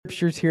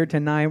scriptures here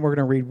tonight. We're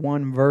going to read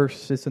one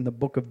verse. It's in the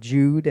book of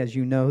Jude. As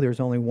you know, there's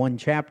only one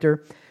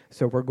chapter.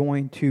 So we're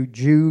going to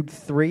Jude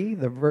 3,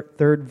 the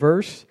third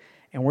verse.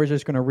 And we're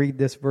just going to read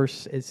this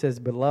verse. It says,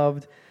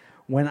 "Beloved,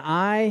 when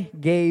I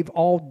gave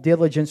all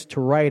diligence to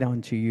write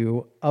unto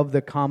you of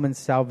the common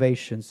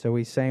salvation." So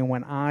he's saying,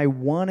 when I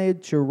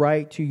wanted to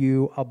write to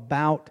you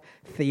about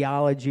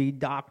theology,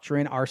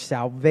 doctrine, our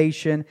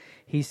salvation,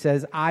 he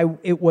says,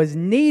 it was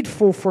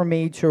needful for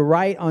me to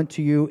write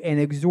unto you and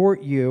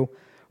exhort you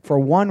for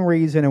one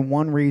reason and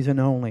one reason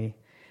only,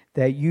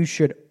 that you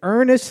should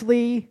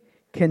earnestly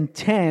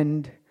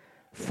contend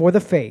for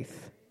the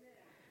faith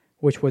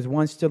which was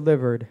once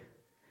delivered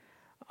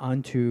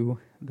unto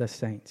the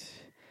saints.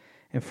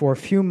 And for a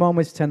few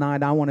moments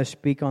tonight, I want to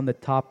speak on the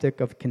topic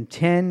of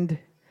contend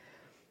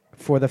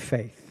for the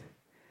faith.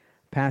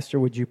 Pastor,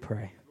 would you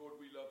pray? Lord,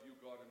 we love you,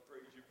 God, and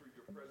praise you for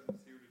your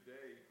presence here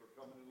today, for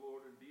coming,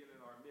 Lord, and being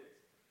in our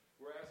midst.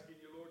 We're asking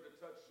you, Lord, to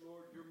touch,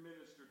 Lord, your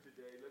minister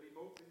today. Let him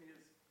open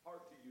his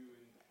heart to you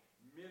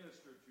and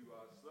minister to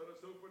us. Let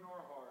us open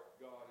our heart,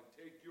 God, and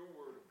take your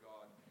word of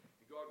God.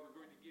 And God, we're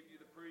going to give you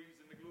the praise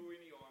and the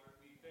glory and the honor.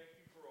 We thank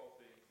you for all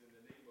things. In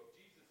the name of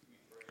Jesus we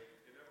pray.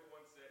 And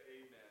everyone say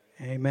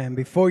amen. Amen.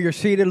 Before you're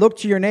seated, look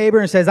to your neighbor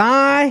and says,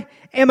 "I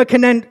am a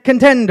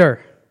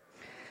contender."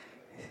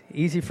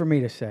 Easy for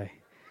me to say.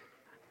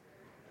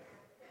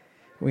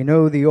 We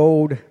know the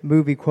old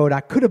movie quote,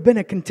 "I could have been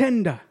a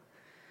contender."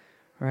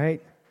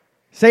 Right?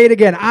 Say it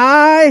again.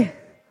 I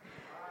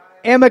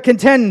am a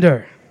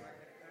contender.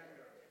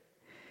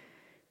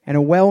 And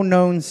a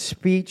well-known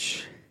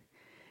speech,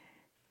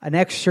 an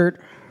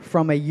excerpt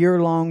from a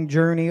year-long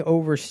journey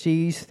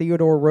overseas,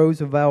 Theodore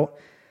Roosevelt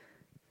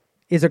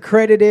is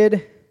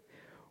accredited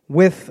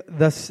with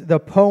the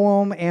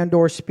poem and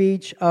or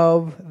speech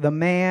of The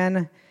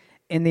Man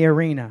in the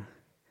Arena.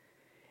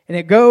 And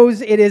it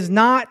goes, "It is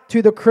not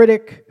to the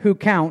critic who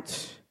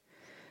counts,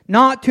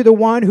 not to the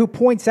one who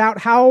points out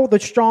how the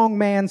strong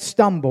man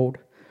stumbled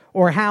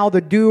or how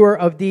the doer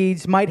of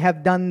deeds might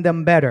have done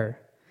them better.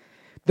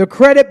 The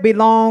credit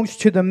belongs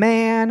to the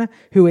man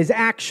who is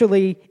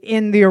actually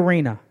in the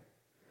arena,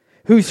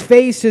 whose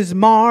face is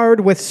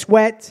marred with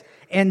sweat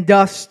and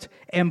dust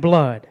and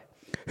blood,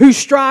 who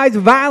strives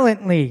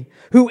violently,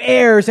 who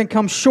errs and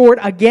comes short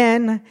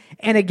again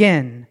and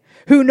again,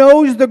 who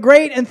knows the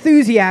great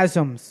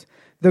enthusiasms,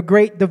 the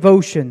great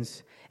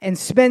devotions, and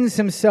spends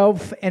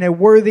himself in a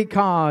worthy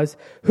cause,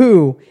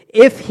 who,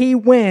 if he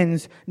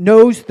wins,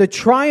 knows the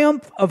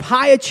triumph of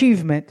high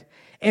achievement,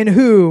 and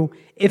who,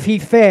 if he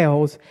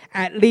fails,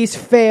 at least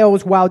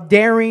fails while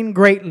daring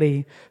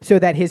greatly, so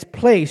that his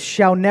place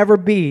shall never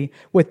be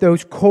with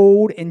those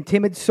cold and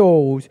timid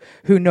souls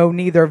who know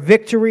neither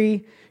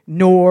victory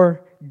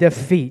nor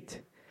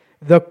defeat."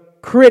 The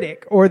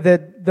critic or the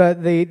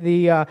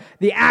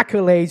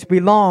accolades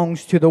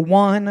belongs to the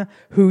one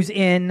who's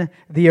in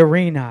the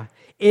arena.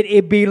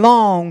 It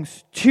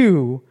belongs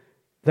to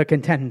the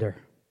contender.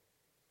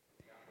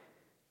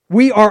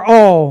 We are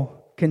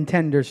all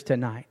contenders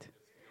tonight.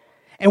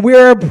 And we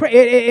are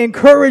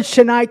encouraged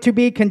tonight to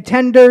be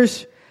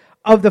contenders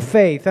of the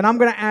faith. And I'm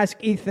going to ask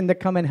Ethan to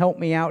come and help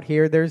me out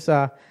here. There's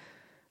a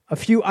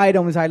few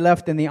items I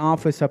left in the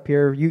office up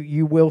here.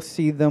 You will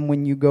see them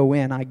when you go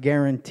in. I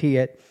guarantee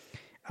it.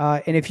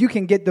 And if you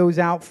can get those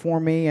out for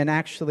me, and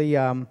actually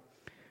we're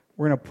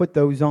going to put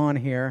those on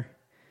here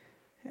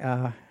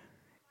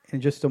in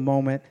just a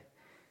moment.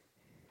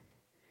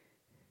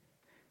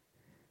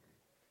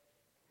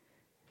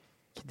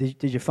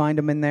 Did you find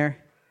them in there?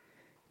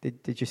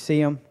 Did you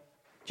see them?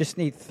 Just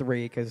need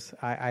 3 because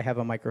I have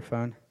a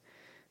microphone.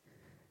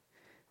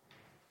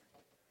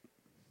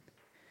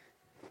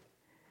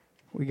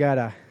 We got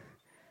a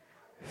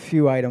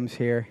few items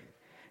here.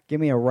 Give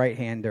me a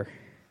right-hander.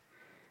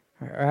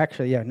 Or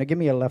actually, yeah, no, give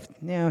me a left.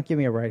 Yeah, give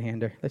me a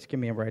right-hander. Let's give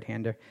me a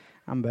right-hander.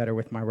 I'm better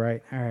with my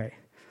right. All right.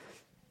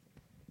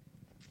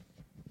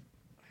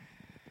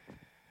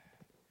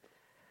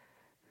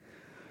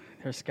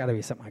 There's got to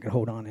be something I could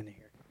hold on in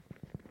here.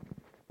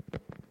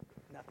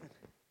 Nothing.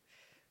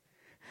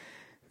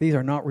 These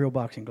are not real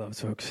boxing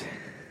gloves, folks.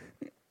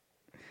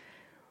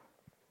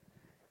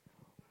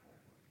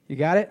 You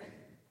got it?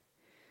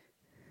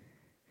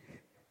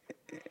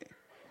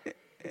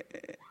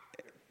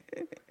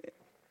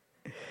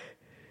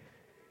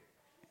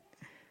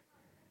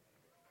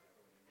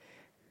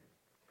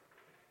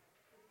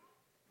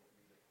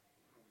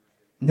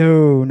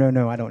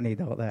 No, I don't need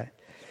all that.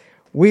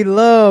 We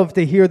love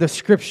to hear the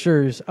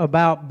scriptures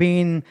about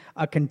being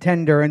a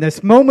contender. And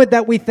this moment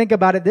that we think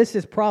about it, this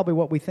is probably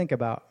what we think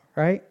about,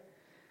 right?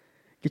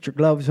 Get your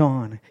gloves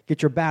on,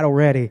 get your battle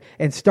ready,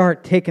 and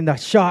start taking the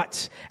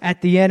shots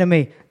at the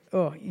enemy.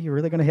 Oh, you're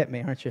really going to hit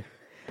me, aren't you?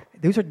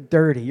 Those are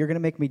dirty. You're going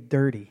to make me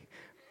dirty.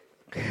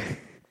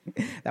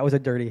 That was a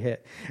dirty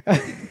hit.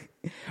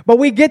 But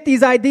we get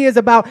these ideas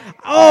about,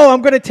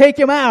 I'm going to take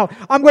him out.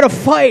 I'm going to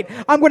fight.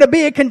 I'm going to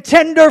be a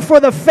contender for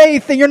the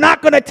faith, and you're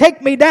not going to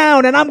take me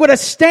down. And I'm going to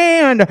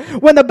stand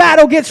when the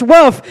battle gets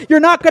rough. You're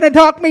not going to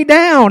knock me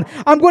down.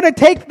 I'm going to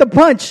take the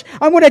punch.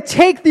 I'm going to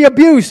take the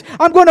abuse.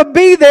 I'm going to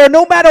be there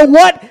no matter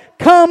what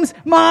comes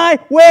my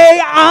way,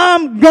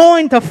 I'm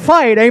going to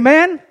fight.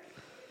 Amen?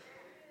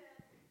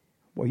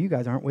 Well, you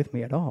guys aren't with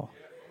me at all.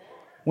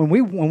 When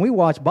we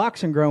watched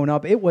boxing growing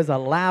up, it was a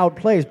loud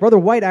place. Brother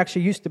White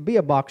actually used to be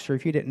a boxer,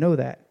 if you didn't know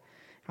that.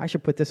 I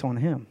should put this on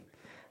him.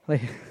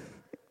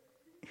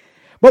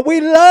 But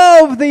we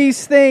love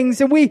these things,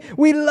 and we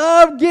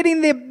love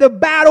getting the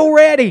battle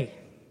ready.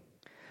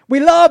 We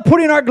love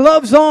putting our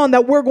gloves on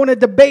that we're going to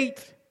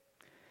debate,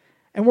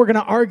 and we're going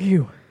to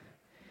argue,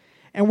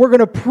 and we're going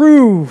to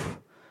prove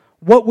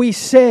what we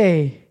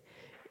say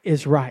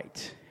is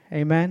right.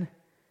 Amen?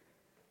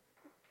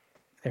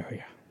 There we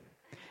go.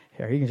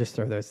 Here, you can just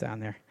throw those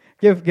down there.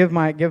 Give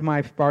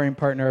my sparring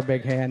partner a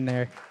big hand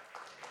there.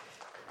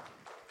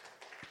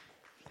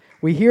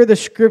 We hear the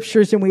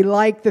Scriptures and we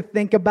like to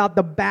think about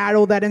the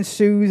battle that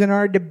ensues in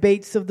our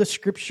debates of the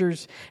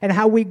Scriptures and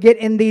how we get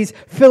in these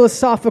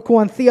philosophical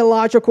and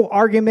theological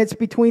arguments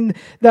between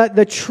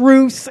the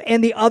truths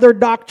and the other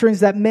doctrines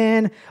that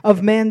men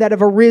that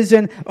have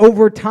arisen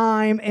over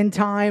time and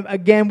time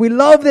again. We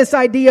love this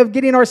idea of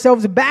getting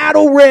ourselves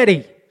battle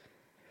ready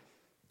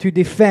to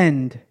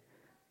defend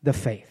the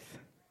faith.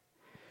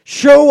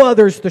 Show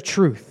others the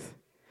truth.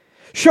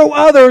 Show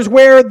others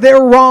where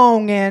they're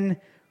wrong and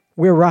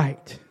we're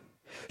right.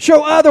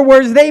 Show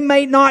others they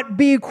may not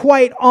be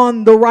quite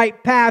on the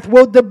right path.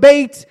 We'll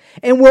debate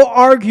and we'll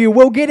argue.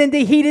 We'll get into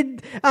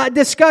heated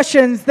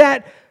discussions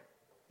that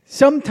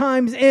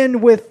sometimes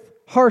end with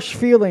harsh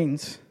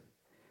feelings,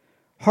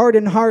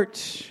 hardened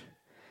hearts,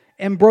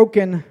 and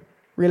broken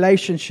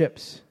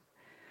relationships.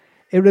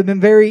 It would have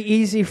been very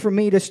easy for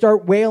me to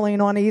start wailing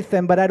on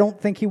Ethan, but I don't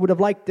think he would have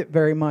liked it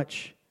very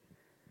much.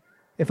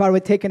 If I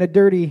would have taken a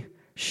dirty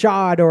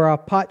shot or a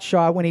pot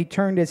shot when he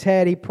turned his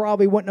head, he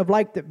probably wouldn't have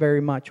liked it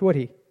very much, would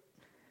he?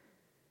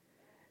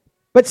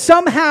 But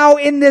somehow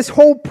in this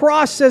whole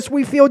process,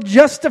 we feel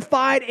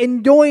justified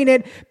in doing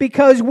it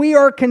because we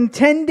are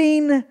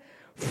contending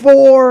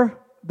for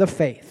the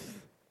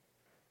faith.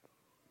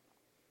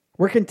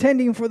 We're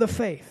contending for the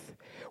faith.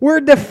 We're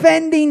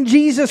defending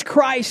Jesus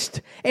Christ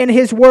and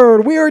His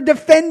Word. We are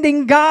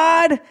defending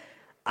God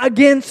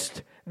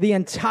against the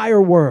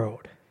entire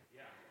world.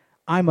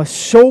 I'm a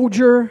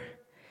soldier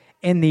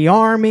in the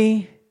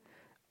army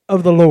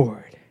of the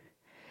Lord.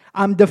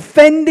 I'm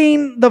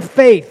defending the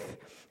faith.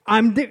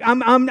 I'm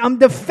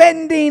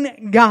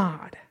defending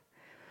God.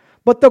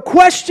 But the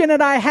question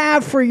that I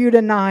have for you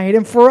tonight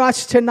and for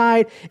us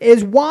tonight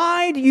is,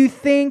 why do you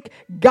think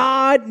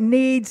God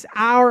needs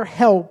our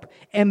help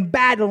in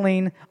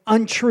battling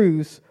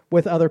untruths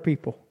with other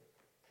people?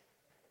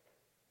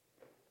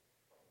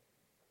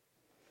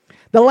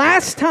 The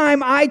last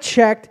time I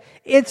checked,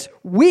 it's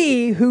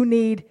we who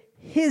need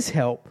His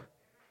help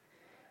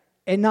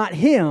and not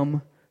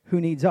Him who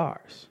needs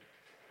ours.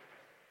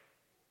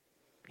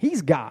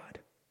 He's God.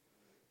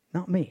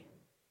 Not me.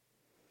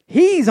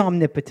 He's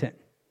omnipotent.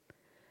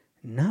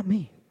 Not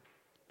me.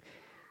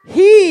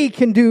 He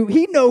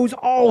knows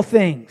all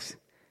things.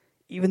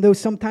 Even though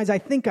sometimes I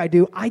think I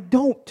do, I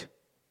don't.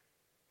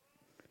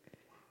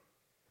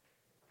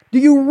 Do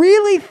you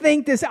really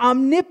think this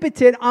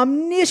omnipotent,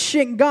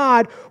 omniscient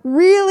God,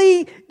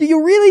 do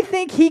you really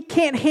think He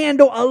can't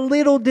handle a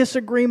little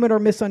disagreement or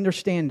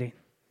misunderstanding?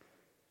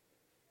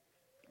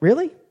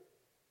 Really?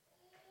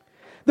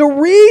 The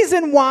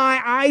reason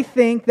why I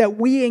think that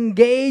we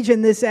engage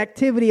in this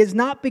activity is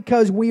not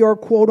because we are,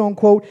 quote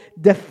unquote,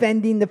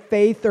 defending the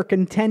faith or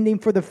contending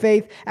for the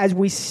faith as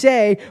we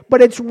say,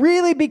 but it's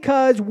really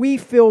because we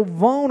feel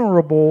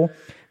vulnerable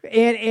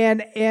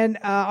and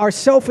our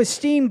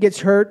self-esteem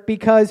gets hurt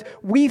because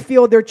we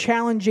feel they're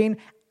challenging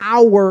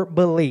our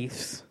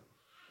beliefs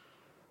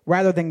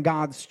rather than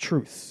God's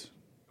truths.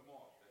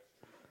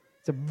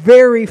 It's a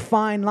very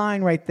fine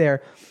line right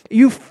there.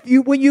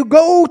 When you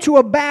go to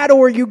a battle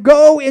or you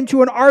go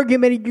into an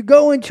argument and you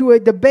go into a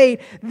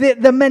debate,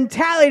 the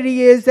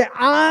mentality is that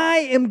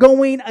I am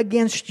going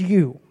against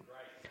you.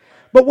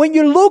 But when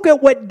you look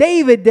at what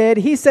David did,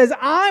 he says,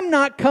 I'm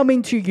not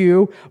coming to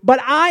you,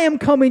 but I am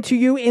coming to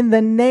you in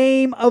the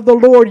name of the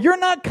Lord. You're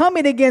not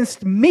coming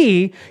against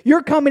me.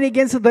 You're coming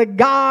against the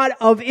God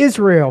of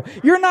Israel.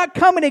 You're not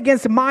coming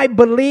against my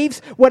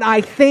beliefs, what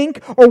I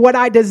think or what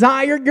I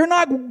desire. You're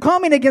not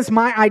coming against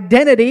my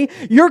identity.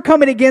 You're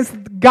coming against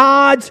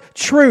God's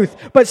truth.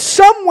 But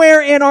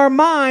somewhere in our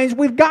minds,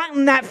 we've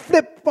gotten that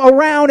flip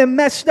around and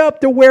messed up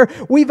to where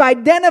we've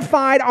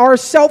identified our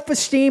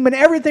self-esteem and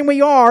everything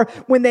we are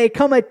when they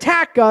come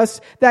attack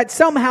us, that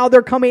somehow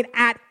they're coming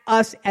at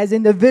us as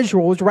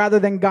individuals rather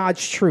than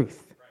God's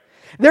truth.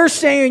 They're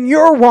saying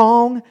you're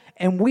wrong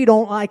and we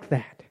don't like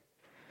that.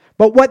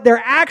 But what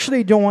they're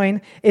actually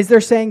doing is they're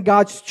saying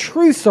God's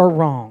truths are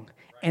wrong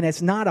and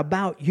it's not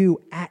about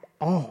you at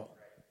all.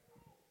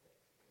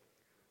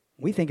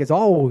 We think it's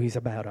always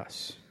about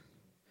us,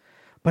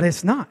 but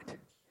it's not.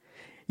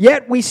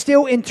 Yet we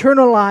still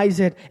internalize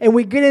it, and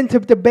we get into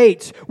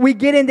debates. We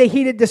get into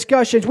heated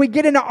discussions. We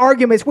get into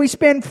arguments. We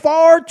spend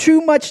far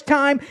too much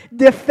time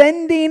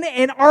defending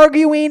and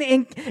arguing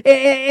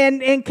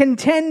and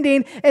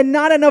contending, and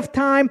not enough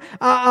time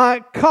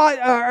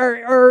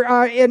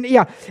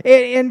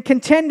in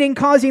contending,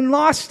 causing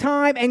lost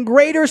time and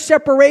greater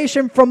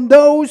separation from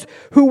those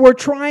who were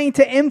trying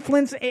to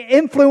influence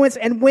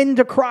and win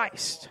to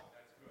Christ.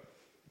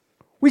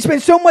 We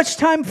spend so much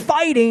time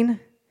fighting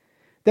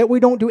that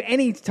we don't do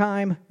any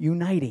time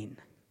uniting.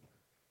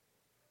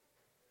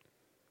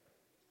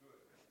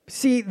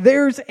 See,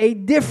 there's a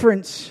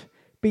difference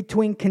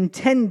between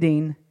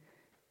contending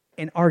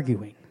and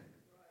arguing.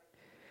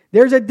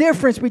 There's a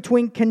difference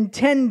between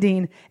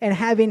contending and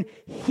having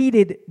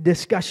heated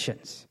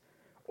discussions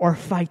or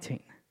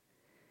fighting.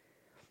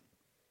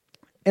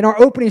 In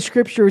our opening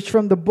scriptures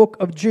from the book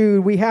of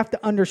Jude, we have to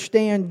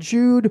understand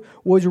Jude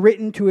was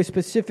written to a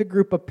specific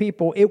group of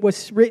people. It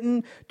was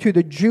written to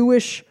the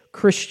Jewish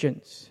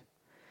Christians.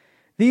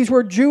 These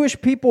were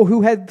Jewish people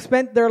who had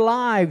spent their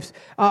lives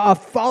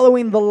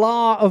following the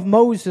law of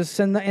Moses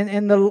and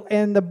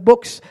the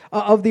books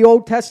of the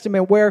Old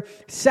Testament, where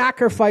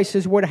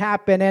sacrifices would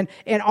happen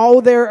and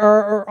all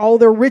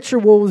their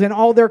rituals and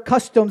all their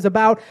customs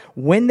about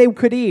when they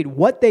could eat,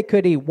 what they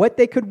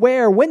could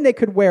wear, when they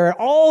could wear it,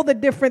 all the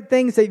different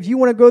things that if you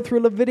want to go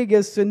through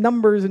Leviticus and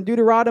Numbers and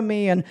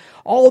Deuteronomy and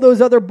all those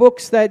other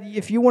books that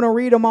if you want to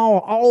read them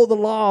all the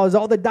laws,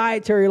 all the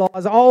dietary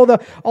laws, all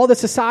the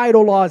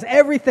societal laws,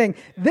 everything.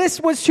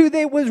 This was who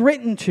they was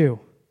written to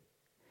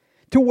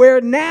where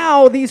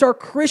now these are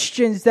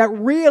Christians that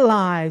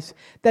realize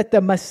that the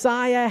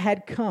Messiah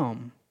had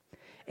come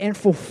and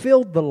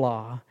fulfilled the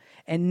law,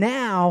 and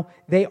now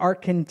they are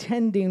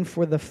contending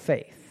for the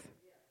faith.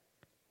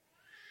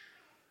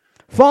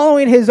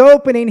 Following his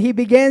opening, he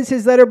begins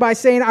his letter by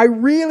saying, I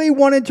really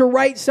wanted to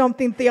write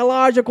something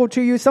theological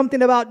to you,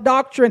 something about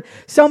doctrine,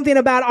 something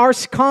about our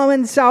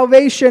common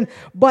salvation,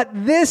 but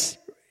this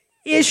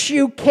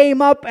issue came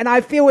up, and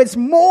I feel it's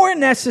more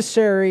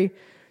necessary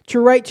to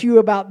write to you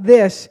about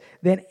this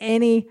than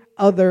any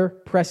other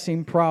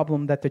pressing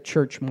problem that the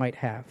church might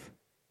have.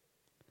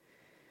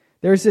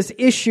 There's this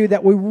issue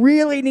that we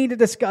really need to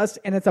discuss,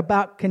 and it's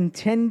about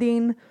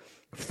contending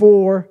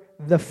for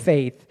the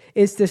faith.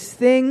 It's this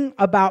thing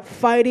about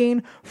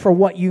fighting for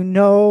what you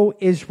know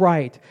is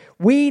right.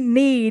 We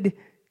need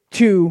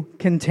to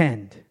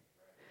contend.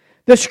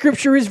 The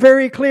scripture is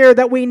very clear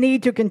that we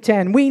need to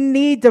contend. We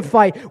need to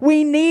fight.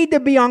 We need to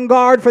be on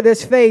guard for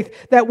this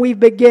faith that we've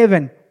been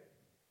given.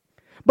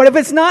 But if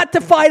it's not to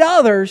fight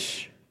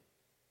others,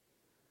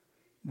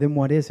 then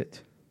what is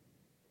it?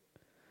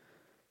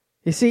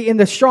 You see, in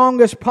the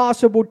strongest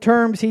possible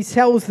terms, he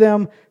tells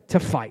them to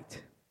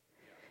fight.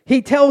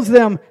 He tells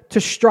them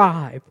to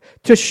strive,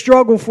 to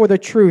struggle for the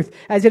truth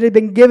as it had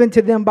been given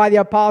to them by the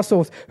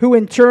apostles, who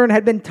in turn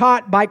had been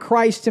taught by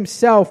Christ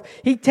himself.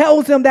 He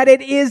tells them that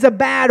it is a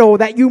battle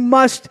that you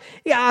must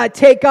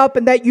take up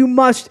and that you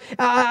must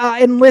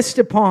enlist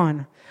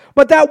upon.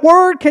 But that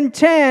word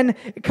contend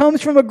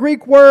comes from a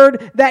Greek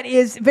word that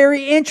is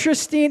very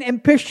interesting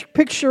and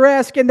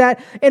picturesque, and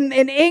that in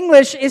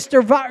English is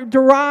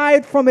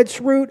derived from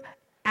its root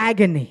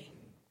agony.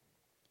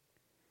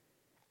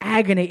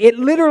 Agony. It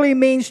literally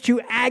means to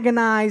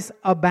agonize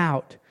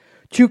about,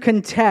 to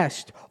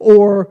contest,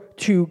 or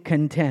to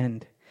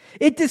contend.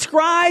 It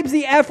describes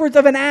the efforts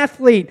of an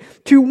athlete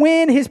to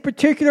win his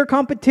particular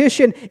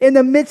competition in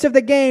the midst of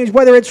the games,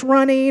 whether it's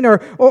running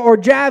or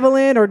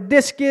javelin or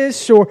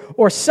discus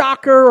or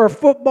soccer or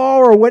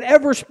football or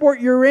whatever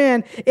sport you're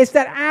in. It's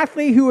that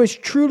athlete who is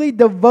truly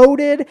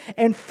devoted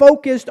and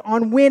focused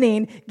on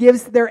winning,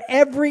 gives their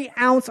every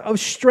ounce of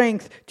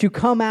strength to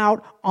come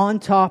out on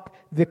top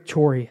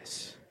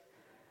victorious.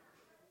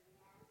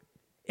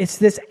 It's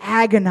this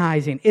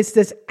agonizing. It's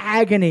this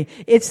agony.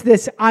 It's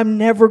this I'm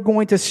never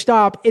going to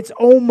stop. It's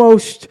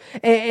almost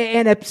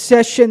an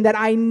obsession that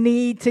I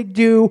need to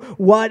do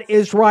what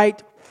is right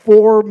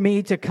for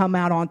me to come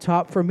out on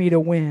top, for me to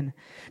win.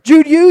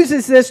 Jude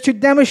uses this to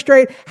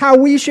demonstrate how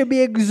we should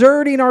be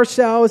exerting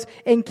ourselves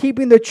and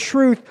keeping the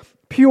truth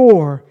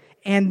pure,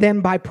 and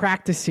then by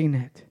practicing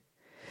it.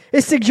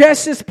 It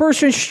suggests this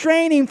person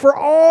straining for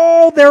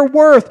all their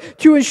worth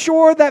to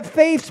ensure that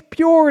faith's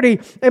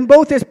purity in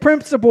both its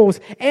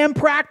principles and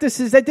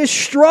practices, that this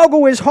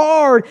struggle is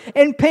hard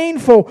and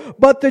painful,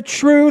 but the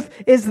truth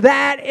is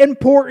that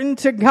important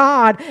to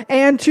God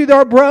and to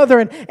their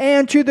brethren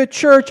and to the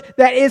church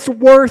that it's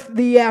worth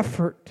the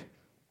effort.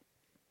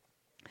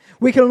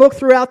 We can look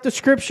throughout the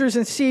scriptures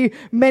and see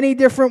many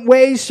different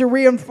ways to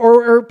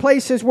or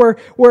places where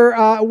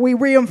we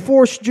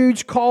reinforce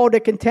Jude's call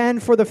to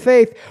contend for the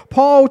faith.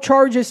 Paul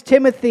charges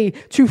Timothy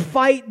to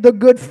fight the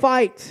good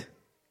fight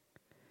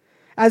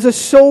as a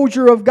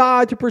soldier of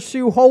God, to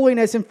pursue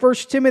holiness. In 1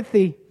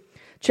 Timothy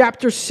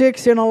chapter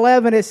 6 and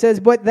 11, it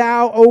says, "But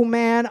thou, O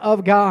man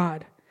of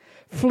God,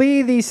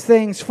 flee these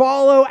things,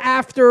 follow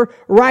after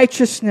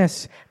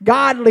righteousness,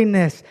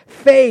 godliness,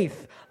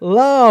 faith,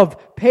 love,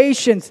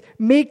 patience,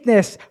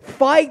 meekness.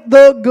 Fight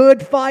the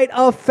good fight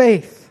of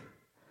faith.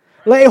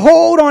 Lay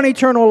hold on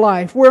eternal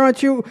life,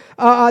 whereunto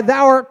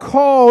thou art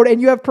called,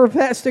 and you have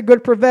professed a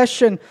good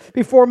profession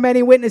before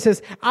many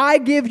witnesses. I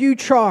give you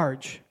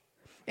charge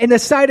in the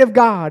sight of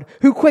God,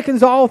 who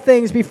quickens all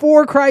things,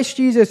 before Christ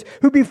Jesus,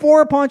 who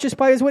before Pontius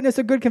Pilate witnessed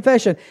a good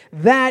confession,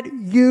 that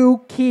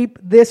you keep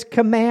this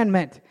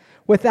commandment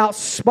without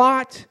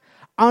spot,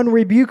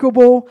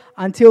 unrebukable,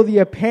 until the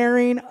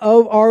appearing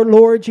of our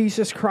Lord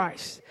Jesus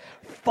Christ.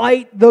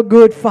 Fight the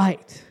good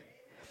fight.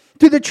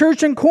 To the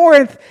church in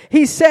Corinth,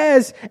 he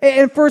says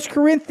in 1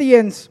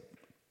 Corinthians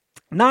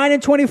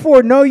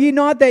 9:24, know ye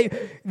not that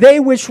they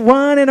which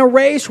run in a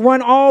race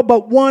run all,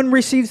 but one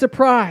receives the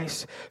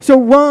prize.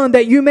 So run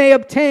that you may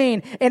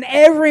obtain. And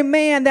every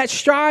man that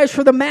strives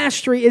for the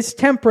mastery is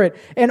temperate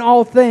in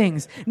all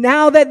things.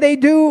 Now that they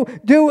do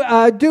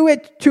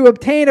it to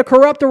obtain a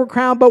corruptible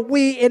crown, but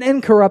we an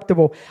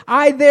incorruptible.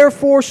 I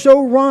therefore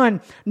so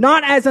run,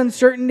 not as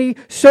uncertainty,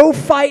 so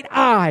fight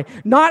I,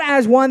 not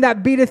as one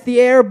that beateth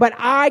the air, but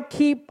I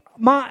keep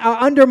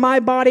under my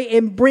body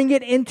and bring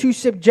it into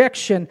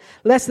subjection,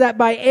 lest that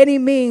by any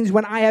means,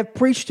 when I have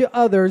preached to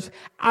others,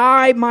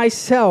 I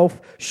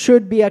myself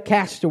should be a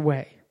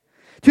castaway.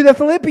 To the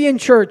Philippian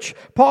church,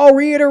 Paul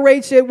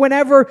reiterates it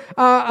whenever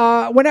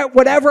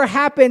whatever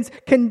happens,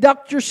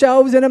 conduct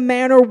yourselves in a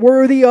manner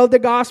worthy of the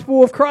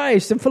gospel of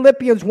Christ. In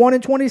Philippians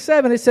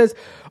 1:27, it says,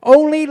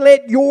 only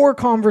let your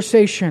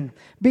conversation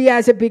be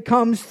as it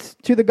becomes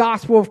to the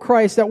gospel of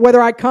Christ, that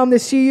whether I come to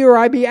see you or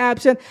I be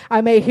absent,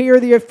 I may hear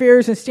the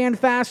affairs and stand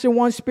fast in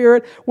one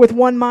spirit, with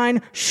one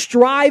mind,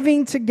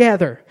 striving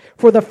together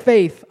for the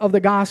faith of the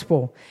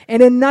gospel,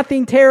 and in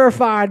nothing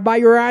terrified by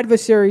your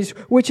adversaries,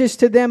 which is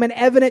to them an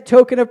evident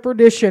token of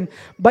perdition,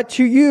 but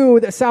to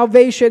you the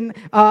salvation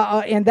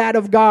and that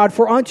of God.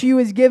 For unto you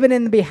is given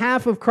in the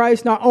behalf of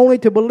Christ not only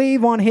to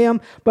believe on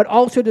him, but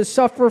also to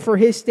suffer for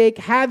his sake,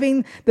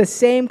 having the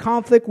same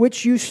conflict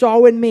which you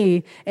saw in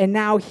me, and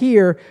now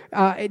here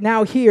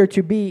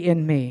to be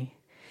in me.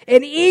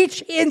 In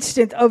each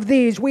instant of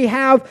these, we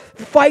have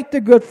fight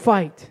the good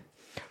fight.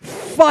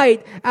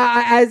 Fight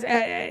as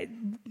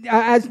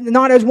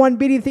not as one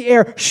beateth the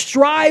air,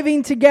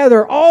 striving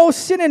together, all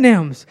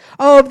synonyms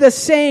of the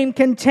same,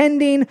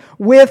 contending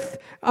with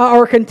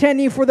or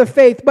contending for the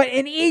faith. But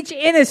in each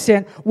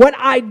innocent, what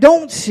I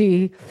don't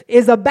see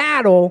is a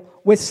battle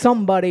with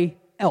somebody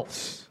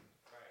else.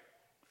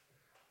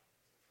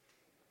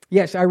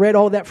 Yes, I read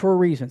all that for a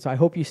reason, so I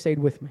hope you stayed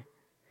with me.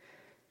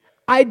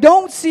 I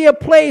don't see a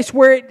place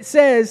where it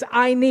says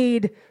I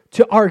need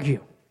to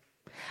argue.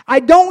 I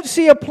don't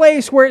see a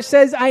place where it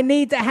says I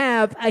need to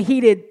have a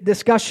heated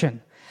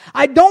discussion.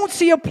 I don't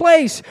see a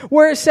place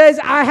where it says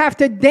I have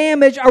to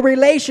damage a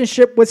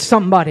relationship with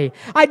somebody.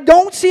 I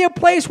don't see a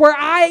place where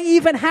I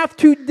even have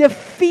to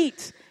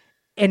defeat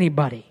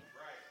anybody.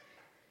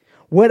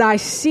 What I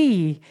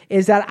see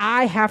is that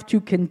I have to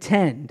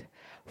contend,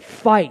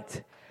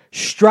 fight,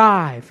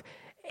 strive,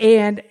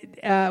 and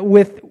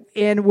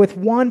with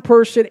one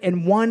person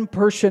and one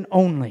person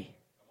only,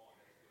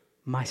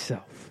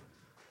 myself.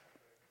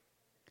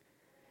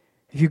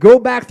 If you go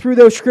back through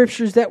those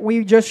scriptures that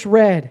we just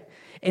read,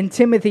 in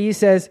Timothy he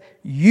says,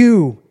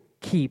 you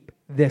keep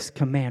this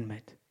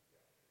commandment.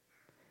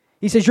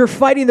 He says, you're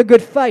fighting the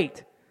good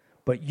fight,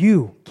 but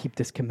you keep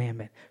this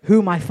commandment. Who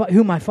am I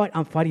fighting?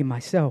 I'm fighting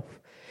myself.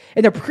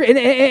 In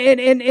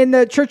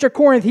the church of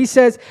Corinth, he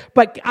says,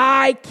 but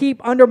I keep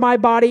under my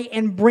body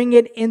and bring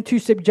it into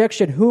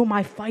subjection. Who am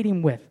I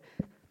fighting with?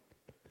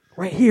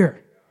 Right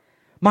here.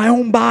 My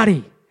own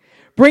body.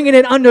 Bringing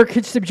it under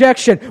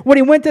subjection. When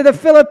he went to the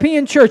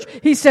Philippian church,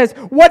 he says,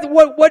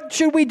 what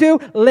should we do?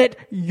 Let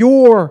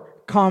your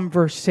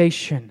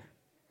conversation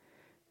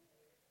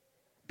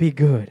be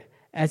good,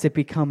 as it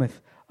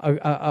becometh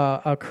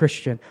a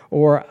Christian,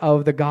 or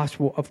of the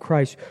gospel of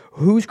Christ.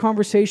 Whose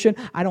conversation?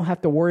 I don't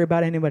have to worry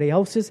about anybody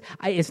else's.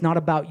 It's not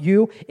about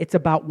you. It's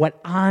about what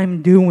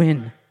I'm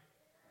doing.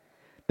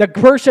 The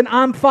person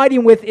I'm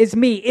fighting with is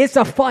me. It's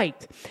a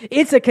fight.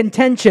 It's a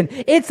contention.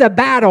 It's a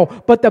battle.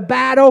 But the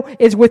battle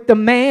is with the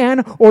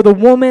man or the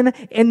woman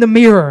in the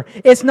mirror.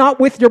 It's not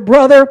with your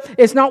brother.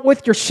 It's not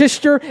with your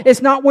sister. It's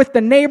not with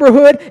the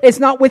neighborhood. It's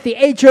not with the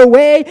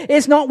HOA.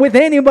 It's not with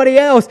anybody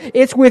else.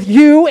 It's with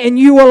you and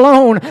you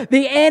alone.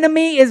 The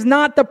enemy is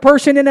not the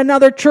person in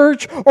another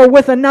church or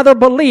with another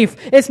belief.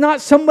 It's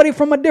not somebody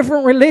from a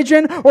different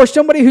religion or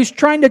somebody who's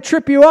trying to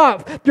trip you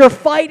up. Your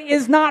fight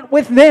is not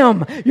with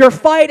them. Your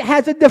fight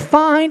has a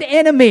defined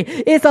enemy.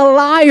 It's a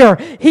liar.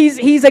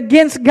 He's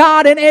against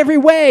God in every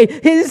way.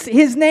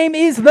 His name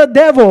is the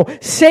devil,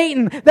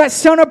 Satan, that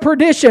son of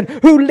perdition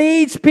who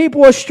leads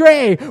people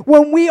astray.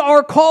 When we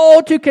are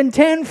called to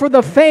contend for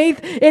the faith,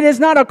 it is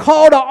not a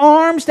call to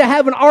arms to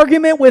have an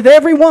argument with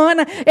everyone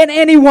and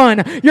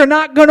anyone. You're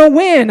not going to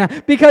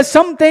win, because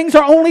some things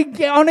are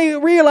only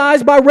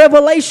realized by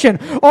revelation.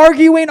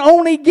 Arguing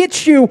only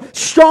gets you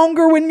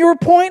stronger in your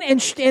point,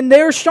 and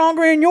they're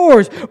stronger in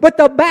yours. But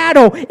the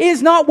battle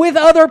is not with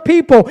other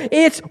people.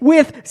 It's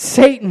with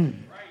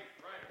Satan.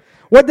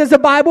 What does the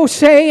Bible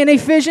say in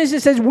Ephesians?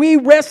 It says, we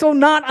wrestle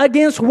not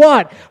against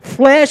what?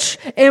 Flesh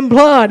and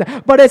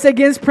blood, but it's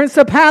against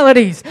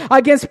principalities,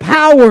 against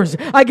powers,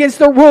 against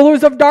the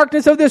rulers of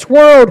darkness of this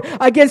world,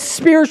 against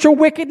spiritual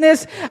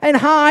wickedness in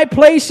high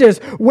places.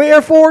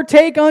 Wherefore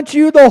take unto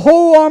you the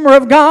whole armor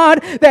of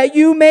God, that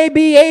you may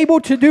be able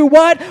to do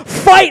what?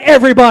 Fight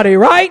everybody,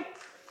 right?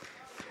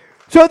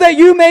 So that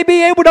you may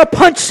be able to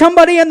punch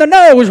somebody in the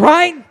nose,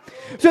 right?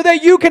 So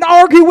that you can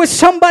argue with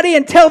somebody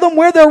and tell them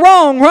where they're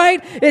wrong, right?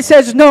 It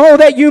says, no,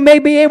 that you may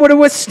be able to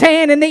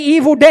withstand in the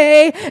evil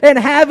day, and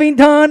having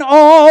done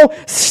all,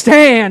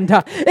 stand.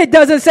 It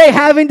doesn't say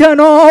having done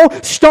all,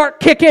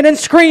 start kicking and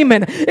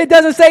screaming. It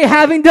doesn't say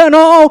having done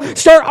all,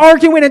 start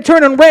arguing and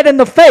turning red in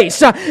the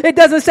face. It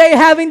doesn't say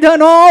having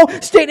done all,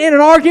 stay in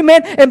an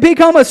argument and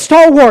become a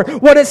stalwart.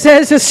 What it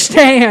says is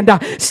stand.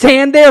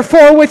 Stand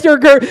therefore with your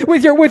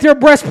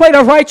breastplate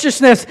of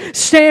righteousness.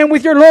 Stand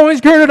with your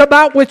loins girded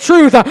about with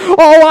truth.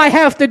 All I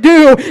have to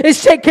do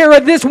is take care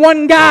of this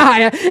one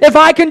guy. If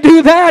I can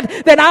do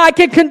that, then I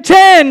can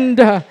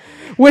contend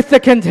with the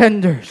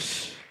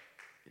contenders.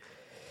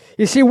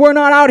 You see, we're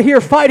not out here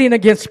fighting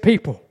against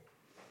people.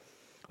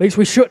 At least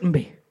we shouldn't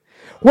be.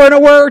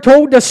 We're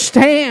told to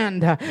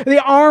stand.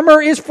 The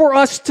armor is for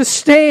us to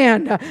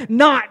stand,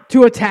 not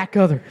to attack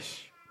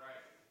others.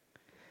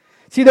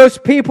 See, those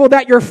people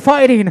that you're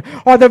fighting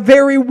are the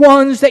very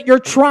ones that you're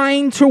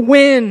trying to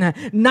win,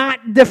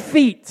 not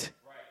defeat.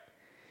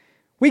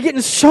 We get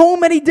in so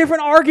many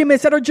different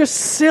arguments that are just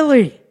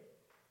silly.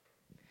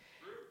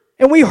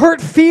 And we hurt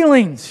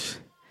feelings.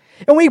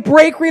 And we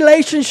break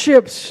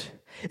relationships.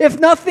 If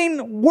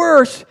nothing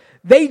worse,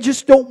 they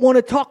just don't want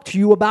to talk to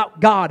you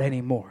about God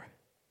anymore.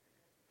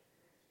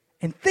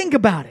 And think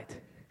about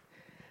it.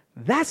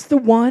 That's the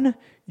one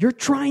you're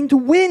trying to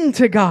win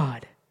to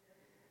God.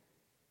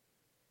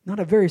 Not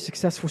a very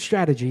successful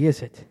strategy,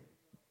 is it?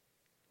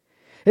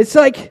 It's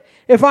like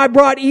if I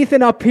brought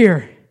Ethan up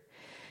here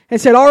and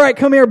said, all right,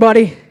 come here,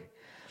 buddy.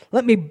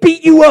 Let me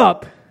beat you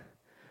up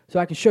so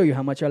I can show you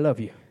how much I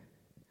love you.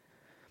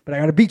 But I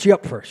got to beat you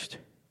up first.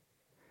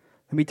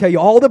 Let me tell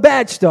you all the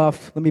bad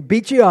stuff. Let me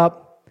beat you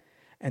up.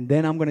 And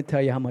then I'm going to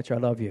tell you how much I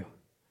love you.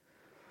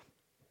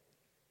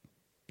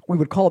 We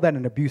would call that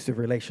an abusive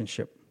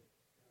relationship.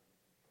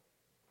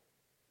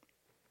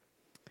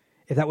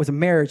 If that was a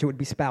marriage, it would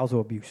be spousal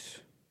abuse.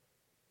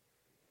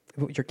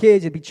 If it was your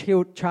kids, it'd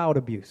be child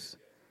abuse.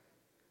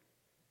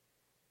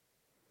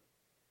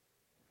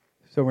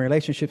 So in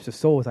relationships with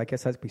souls, I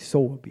guess that'd be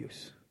soul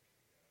abuse.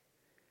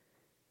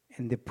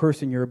 And the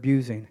person you're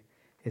abusing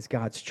is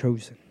God's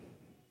chosen.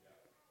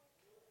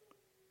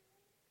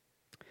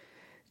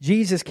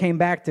 Jesus came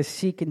back to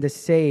seek and to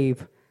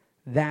save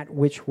that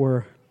which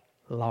were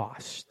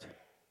lost.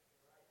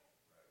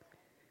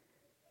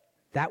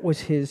 That was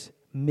his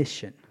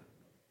mission.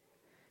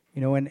 You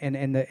know, in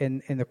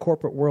the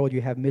corporate world, you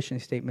have mission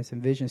statements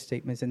and vision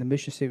statements, and the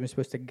mission statement is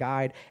supposed to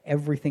guide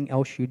everything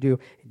else you do.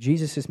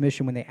 Jesus'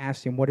 mission, when they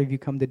asked him, what have you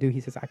come to do?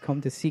 He says, I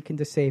come to seek and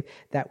to save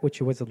that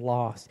which was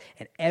lost.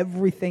 And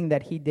everything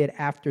that he did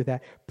after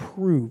that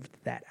proved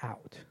that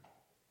out.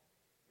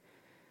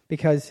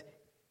 Because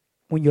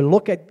when you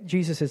look at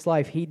Jesus'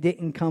 life, he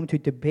didn't come to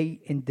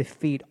debate and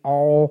defeat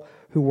all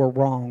who were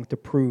wrong to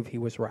prove he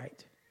was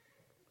right.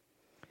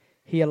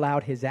 He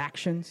allowed his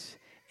actions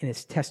and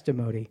his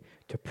testimony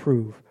to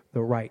prove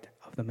the right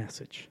of the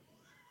message.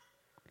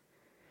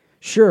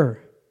 Sure,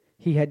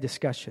 he had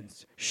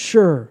discussions.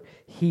 Sure,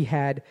 he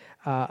had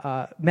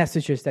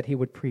messages that he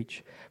would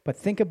preach. But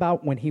think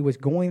about when he was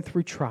going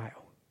through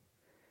trial,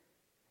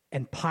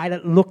 and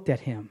Pilate looked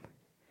at him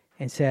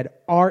and said,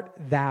 art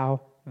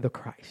thou the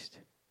Christ?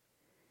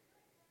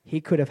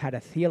 He could have had a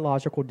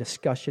theological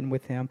discussion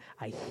with him,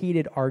 a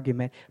heated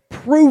argument,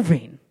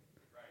 proving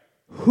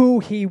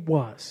who he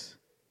was.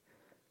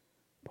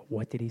 But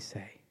what did he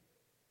say?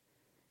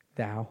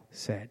 Thou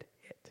said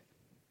it.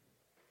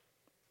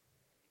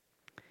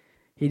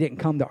 He didn't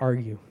come to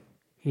argue.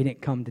 He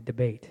didn't come to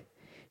debate.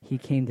 He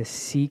came to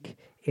seek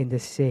and to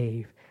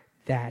save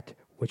that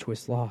which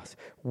was lost.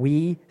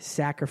 We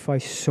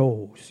sacrifice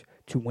souls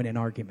to win an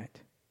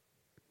argument.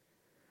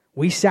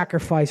 We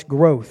sacrifice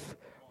growth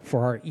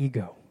for our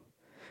ego.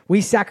 We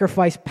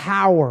sacrifice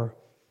power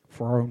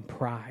for our own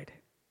pride.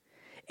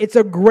 It's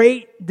a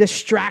great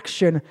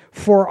distraction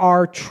for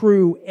our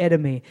true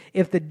enemy.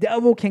 If the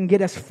devil can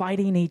get us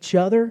fighting each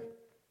other,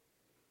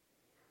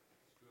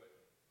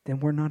 then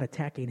we're not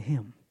attacking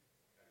him.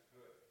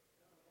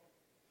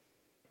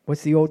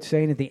 What's the old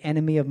saying? The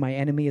enemy of my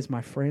enemy is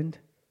my friend.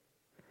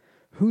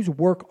 Whose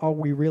work are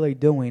we really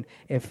doing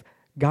if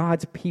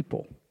God's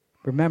people,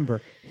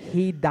 remember,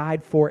 he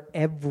died for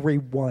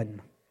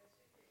everyone.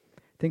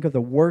 Think of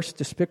the worst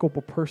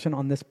despicable person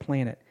on this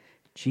planet.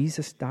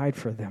 Jesus died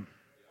for them.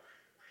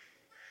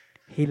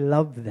 He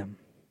loved them.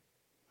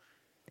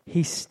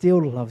 He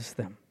still loves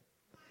them.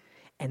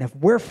 And if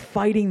we're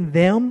fighting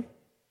them,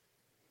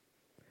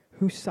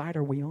 whose side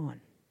are we on?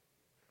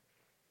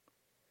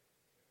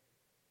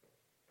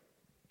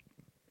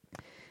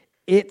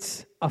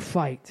 It's a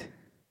fight,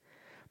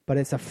 but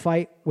it's a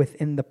fight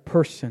within the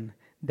person,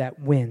 that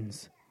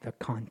wins the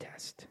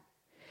contest.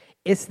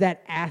 It's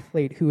that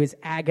athlete who is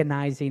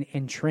agonizing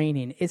and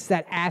training. It's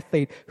that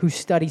athlete who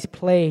studies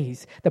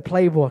plays, the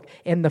playbook,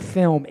 and the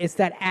film. It's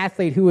that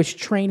athlete who is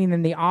training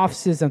in the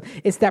off-season.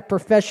 It's that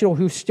professional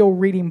who's still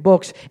reading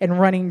books and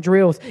running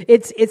drills.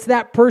 It's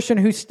that person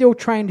who's still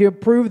trying to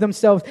improve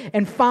themselves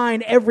and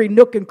find every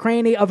nook and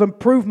cranny of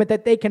improvement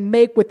that they can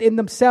make within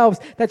themselves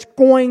that's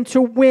going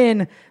to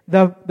win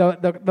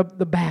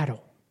the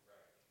battle.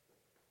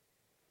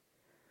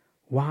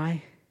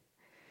 Why?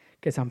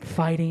 Because I'm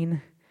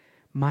fighting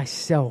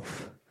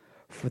myself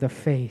for the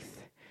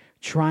faith,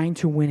 trying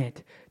to win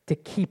it, to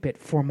keep it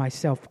for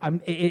myself.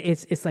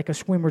 It's like a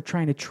swimmer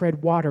trying to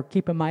tread water,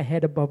 keeping my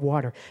head above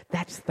water.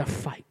 That's the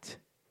fight.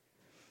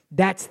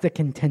 That's the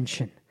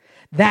contention.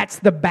 That's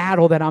the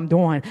battle that I'm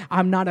doing.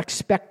 I'm not a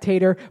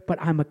spectator, but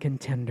I'm a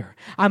contender.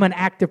 I'm an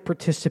active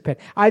participant.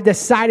 I've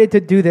decided to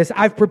do this.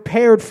 I've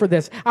prepared for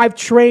this. I've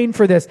trained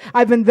for this.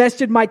 I've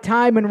invested my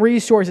time and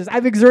resources.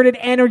 I've exerted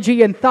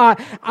energy and thought.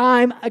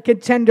 I'm a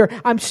contender.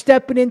 I'm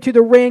stepping into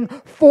the ring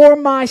for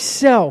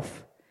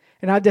myself.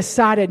 And I've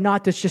decided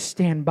not to just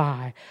stand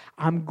by.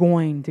 I'm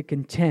going to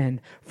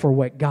contend for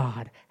what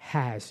God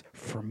has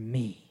for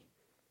me.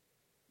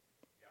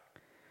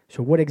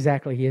 So what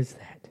exactly is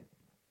that?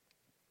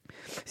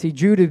 See,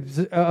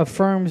 Jude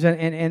affirms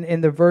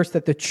in the verse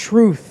that the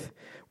truth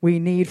we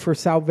need for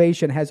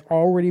salvation has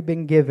already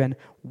been given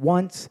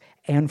once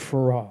and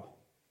for all.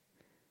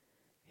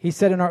 He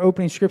said in our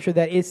opening scripture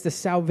that it's the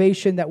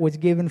salvation that was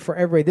given for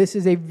everybody. This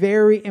is a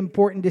very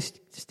important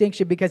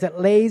distinction because it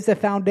lays the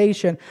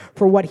foundation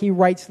for what he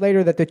writes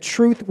later, that the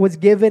truth was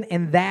given,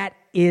 and that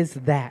is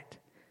that.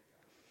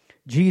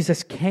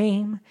 Jesus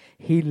came,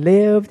 He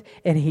lived,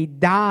 and He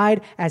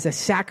died as a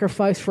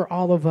sacrifice for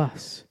all of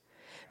us.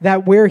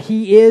 That where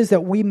He is,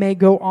 that we may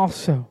go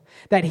also.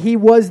 That He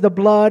was the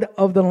blood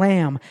of the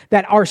Lamb.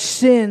 That our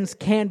sins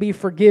can be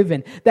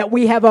forgiven. That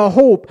we have a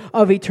hope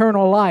of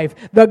eternal life.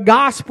 The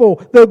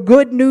gospel, the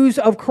good news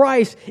of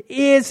Christ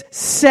is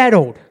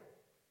settled.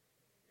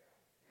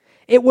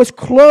 It was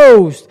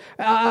closed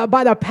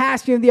by the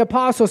passing of the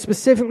apostles,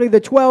 specifically the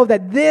 12,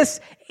 that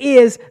this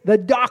is the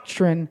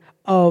doctrine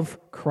of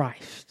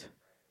Christ.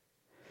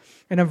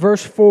 And in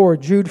verse 4,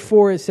 Jude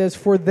 4, it says,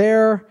 "For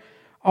there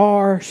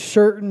are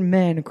certain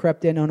men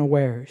crept in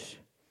unawares,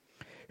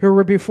 who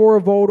were before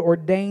of old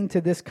ordained to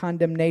this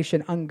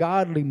condemnation,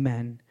 ungodly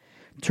men,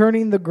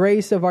 turning the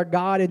grace of our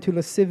God into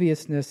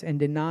lasciviousness and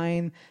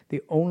denying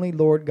the only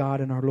Lord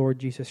God and our Lord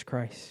Jesus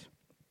Christ."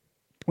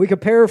 We could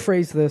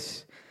paraphrase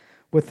this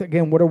with,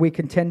 again, what are we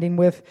contending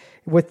with?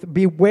 With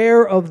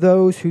beware of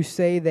those who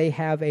say they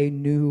have a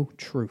new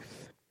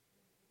truth.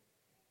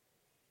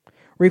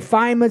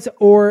 Refinements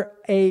or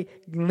a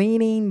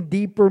gleaning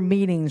deeper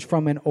meanings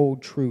from an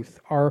old truth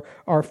are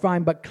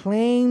fine, but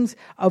claims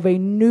of a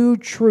new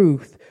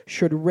truth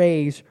should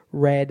raise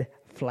red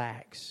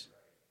flags.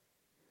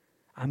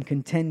 I'm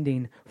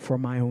contending for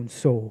my own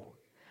soul.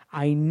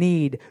 I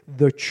need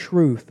the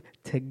truth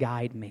to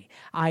guide me.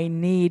 I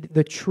need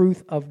the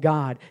truth of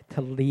God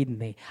to lead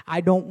me.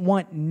 I don't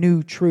want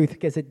new truth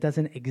because it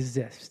doesn't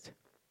exist.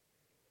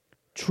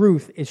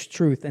 Truth is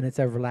truth, and it's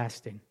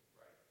everlasting.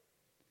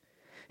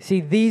 See,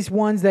 these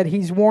ones that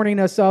he's warning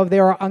us of, they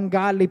are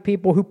ungodly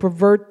people who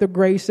pervert the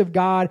grace of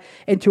God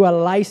into a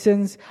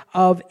license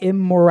of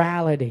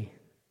immorality.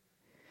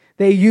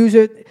 They use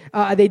it,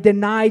 they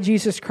deny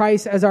Jesus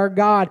Christ as our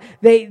God.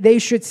 They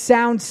should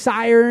sound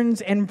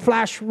sirens and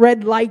flash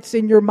red lights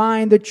in your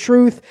mind. The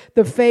truth,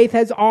 the faith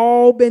has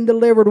all been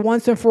delivered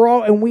once and for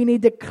all, and we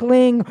need to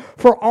cling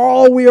for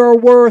all we are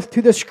worth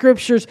to the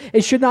Scriptures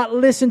and should not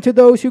listen to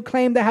those who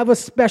claim to have a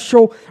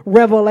special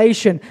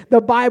revelation.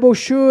 The Bible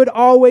should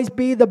always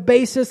be the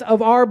basis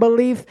of our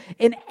belief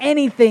in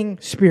anything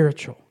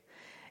spiritual.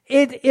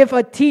 If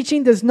a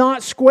teaching does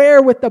not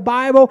square with the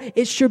Bible,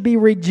 it should be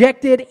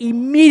rejected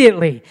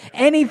immediately.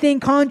 Anything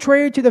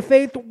contrary to the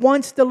faith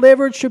once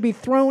delivered should be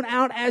thrown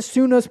out as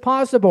soon as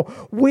possible.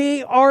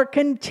 We are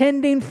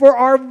contending for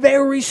our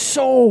very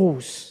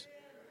souls.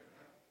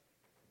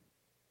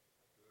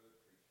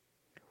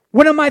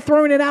 What am I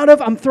throwing it out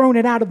of? I'm throwing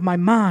it out of my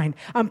mind.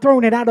 I'm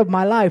throwing it out of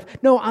my life.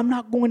 No, I'm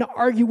not going to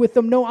argue with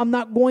them. No, I'm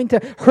not going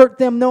to hurt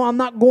them. No, I'm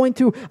not going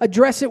to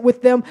address it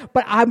with them.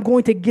 But I'm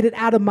going to get it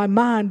out of my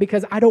mind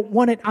because I don't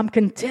want it. I'm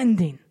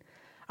contending.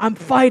 I'm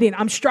fighting.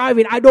 I'm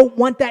striving. I don't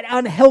want that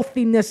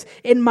unhealthiness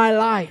in my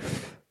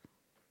life.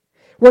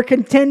 We're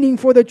contending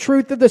for the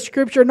truth of the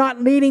Scripture,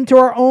 not leading to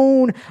our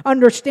own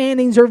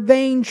understandings or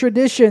vain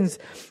traditions.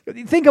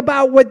 Think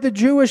about what the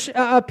Jewish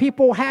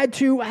people had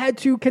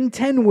to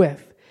contend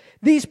with.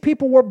 These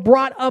people were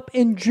brought up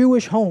in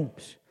Jewish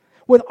homes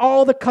with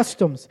all the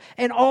customs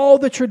and all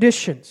the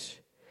traditions.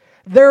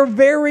 Their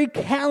very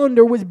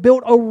calendar was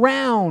built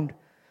around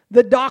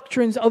the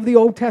doctrines of the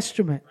Old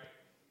Testament.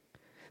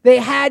 They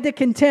had to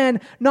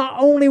contend not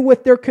only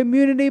with their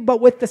community,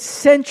 but with the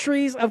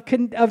centuries of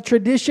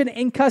tradition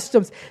and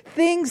customs.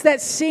 Things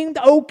that seemed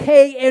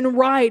okay and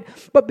right,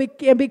 but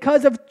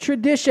because of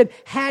tradition,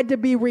 had to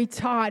be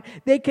retaught.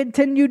 They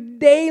continued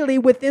daily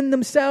within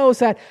themselves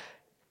that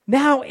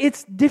Now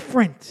it's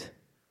different.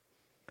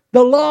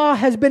 The law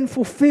has been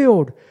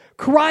fulfilled.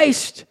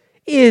 Christ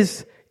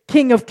is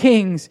King of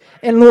Kings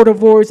and Lord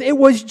of Lords. It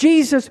was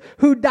Jesus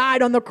who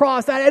died on the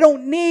cross. I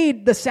don't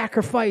need the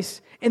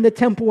sacrifice in the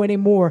temple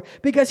anymore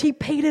because He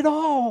paid it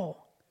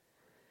all.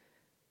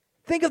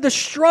 Think of the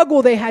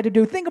struggle they had to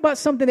do. Think about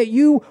something that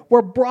you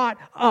were brought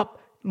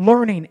up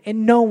learning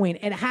and knowing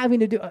and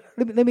having to do.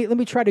 Let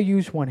me try to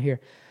use one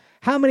here.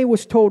 How many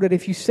was told that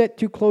if you sat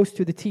too close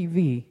to the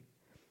TV,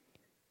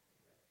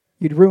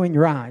 you'd ruin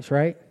your eyes,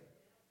 right?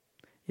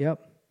 Yep,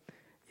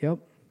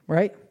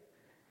 right?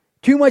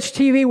 Too much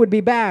TV would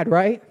be bad,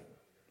 right?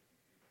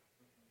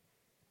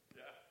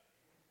 Yeah.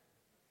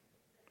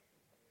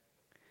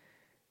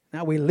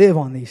 Now we live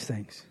on these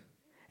things.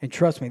 And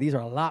trust me, these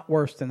are a lot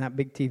worse than that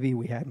big TV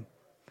we had.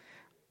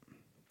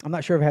 I'm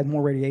not sure if it had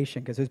more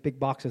radiation because those big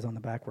boxes on the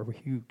back were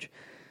huge.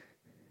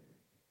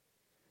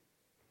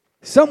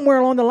 Somewhere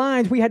along the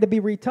lines, we had to be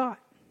retaught.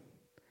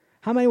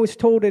 How many was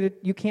told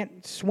that you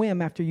can't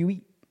swim after you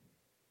eat?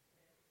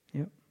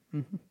 Yep.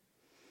 Mm-hmm.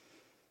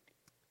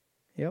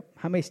 Yep.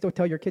 How many still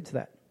tell your kids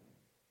that?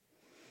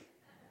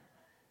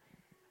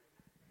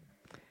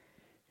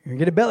 You're going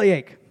to get a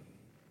bellyache.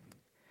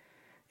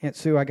 Aunt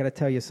Sue, I got to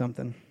tell you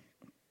something.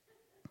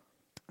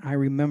 I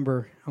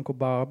remember Uncle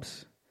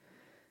Bob's,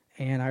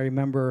 and I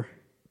remember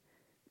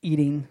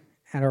eating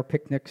at our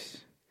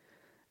picnics,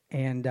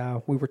 and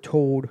we were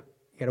told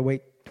you got to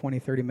wait 20,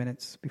 30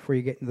 minutes before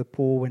you get into the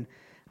pool. And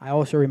I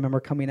also remember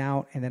coming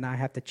out, and then I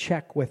have to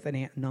check with an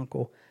aunt and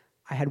uncle.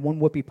 I had one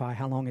whoopie pie.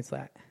 How long is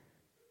that?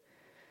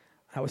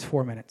 That was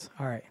 4 minutes.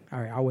 All right,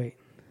 I'll wait.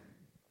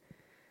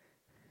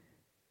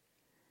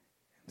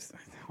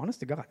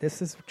 Honest to God,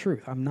 this is the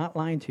truth. I'm not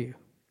lying to you.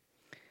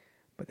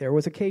 But there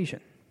was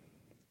occasion.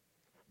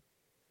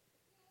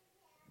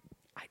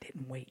 I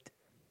didn't wait.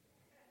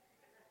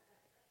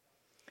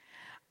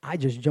 I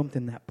just jumped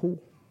in that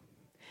pool.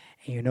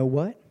 And you know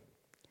what?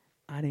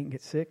 I didn't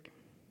get sick.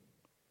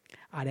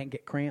 I didn't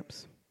get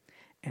cramps.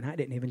 And I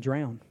didn't even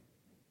drown.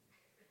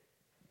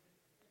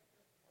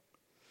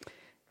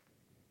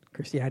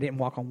 Christy, I didn't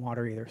walk on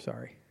water either,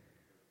 sorry.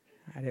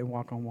 I didn't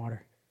walk on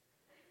water.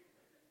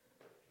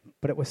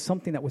 But it was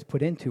something that was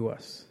put into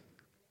us.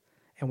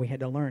 And we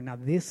had to learn. Now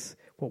this,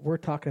 what we're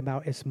talking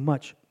about, is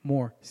much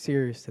more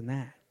serious than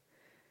that.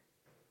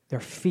 Their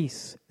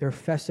feasts, their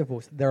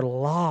festivals, their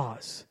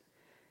laws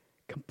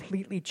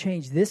completely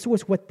changed. This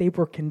was what they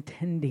were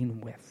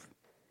contending with.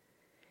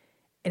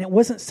 And it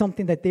wasn't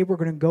something that they were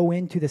going to go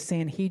into the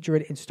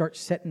Sanhedrin and start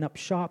setting up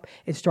shop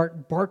and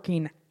start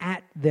barking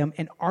at them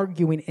and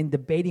arguing and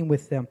debating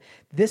with them.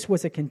 This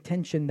was a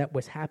contention that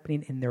was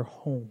happening in their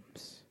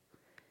homes,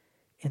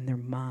 in their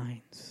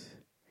minds,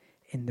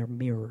 in their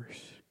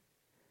mirrors.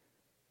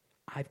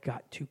 I've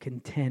got to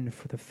contend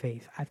for the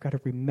faith. I've got to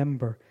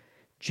remember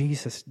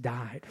Jesus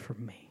died for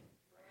me.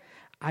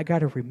 I got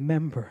to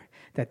remember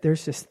that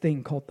there's this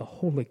thing called the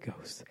Holy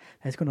Ghost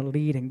that's going to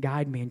lead and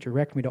guide me and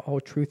direct me to all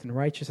truth and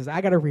righteousness.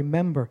 I got to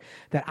remember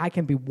that I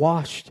can be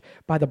washed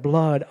by the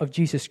blood of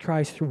Jesus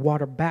Christ through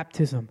water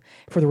baptism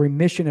for the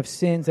remission of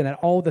sins, and that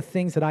all the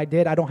things that I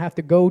did, I don't have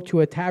to go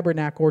to a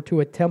tabernacle or to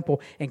a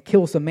temple and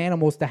kill some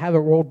animals to have it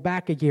rolled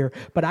back a year,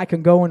 but I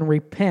can go and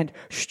repent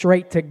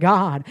straight to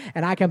God,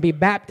 and I can be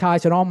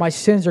baptized and all my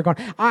sins are gone.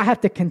 I have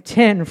to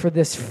contend for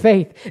this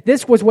faith.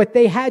 This was what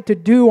they had to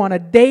do on a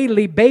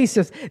daily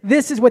basis.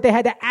 This is what they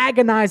had to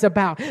agonize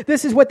about.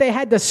 This is what they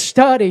had to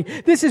study.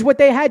 This is what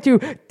they had to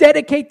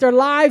dedicate their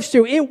lives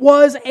to. It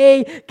was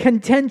a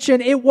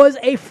contention. It was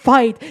a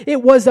fight.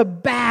 It was a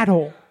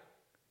battle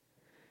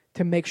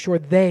to make sure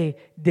they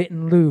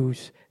didn't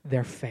lose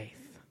their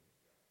faith.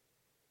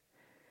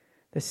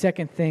 The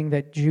second thing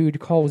that Jude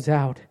calls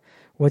out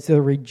was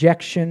the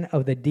rejection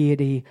of the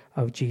deity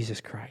of Jesus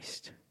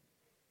Christ.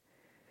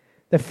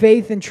 The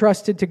faith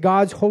entrusted to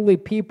God's holy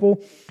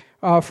people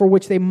for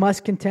which they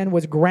must contend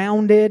was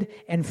grounded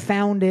and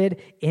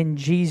founded in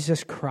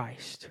Jesus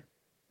Christ.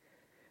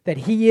 That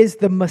He is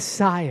the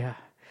Messiah,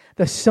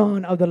 the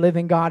Son of the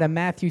living God. In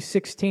Matthew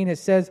 16 it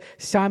says,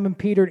 Simon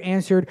Peter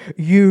answered,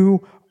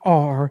 "You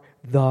are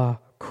the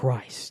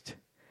Christ,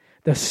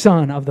 the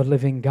Son of the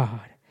living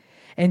God."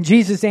 And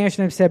Jesus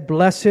answered and said,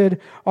 "Blessed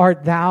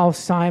art thou,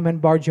 Simon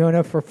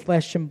Bar-Jonah, for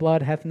flesh and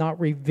blood hath not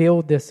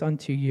revealed this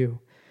unto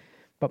you,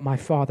 but my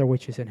Father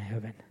which is in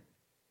heaven."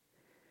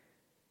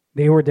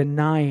 They were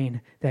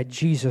denying that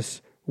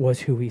Jesus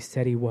was who He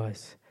said He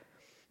was.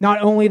 Not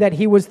only that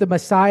He was the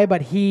Messiah,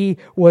 but He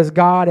was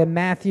God. In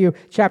Matthew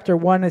chapter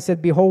 1, it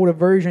said, "Behold, a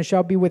virgin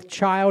shall be with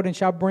child and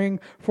shall bring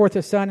forth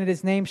a son, and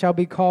His name shall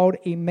be called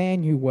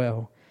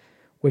Emmanuel,"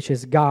 which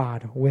is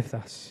God with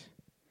us.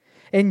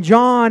 In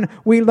John,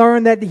 we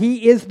learn that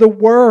He is the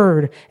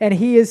Word, and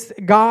He is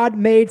God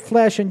made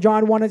flesh. In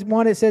John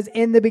 1:1, it says,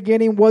 in the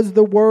beginning was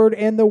the Word,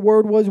 and the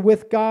Word was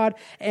with God,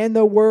 and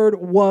the Word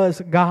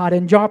was God.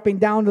 And dropping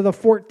down to the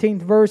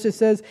 14th verse, it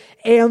says,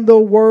 and the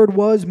Word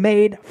was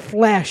made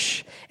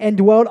flesh, and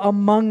dwelt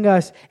among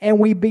us, and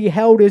we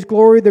beheld His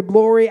glory, the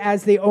glory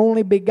as the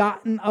only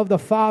begotten of the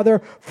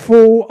Father,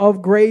 full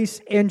of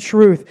grace and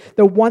truth.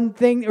 The one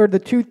thing, or the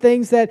two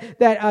things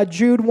that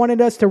Jude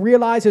wanted us to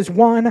realize is,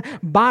 one,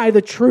 buy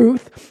the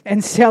truth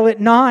and sell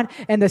it not.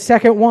 And the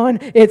second one,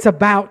 it's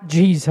about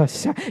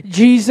Jesus.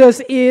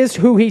 Jesus is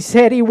who He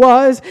said He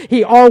was.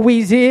 He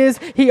always is.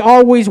 He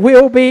always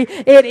will be.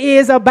 It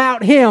is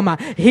about Him.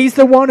 He's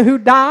the one who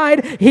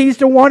died. He's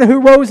the one who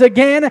rose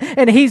again.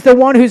 And He's the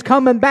one who's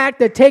coming back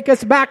to take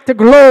us back to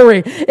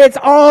glory. It's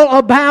all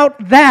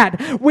about that.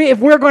 If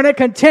we're going to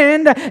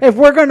contend, if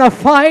we're going to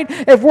fight,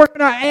 if we're going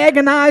to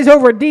agonize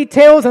over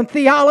details and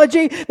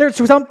theology, there's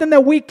something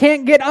that we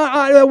can't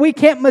we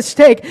can't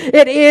mistake.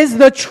 It is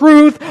the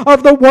truth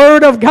of the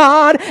Word of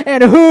God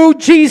and who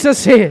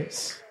Jesus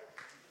is.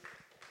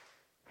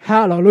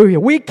 Hallelujah.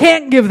 We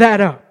can't give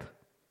that up.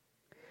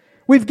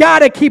 We've got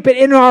to keep it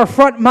in our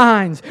front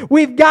minds.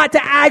 We've got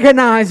to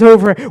agonize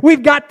over it.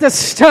 We've got to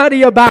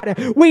study about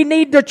it. We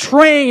need to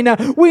train.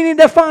 We need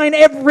to find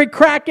every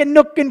crack and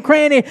nook and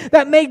cranny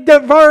that may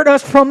divert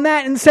us from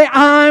that and say,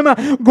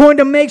 I'm going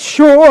to make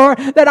sure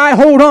that I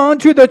hold on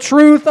to the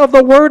truth of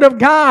the Word of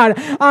God.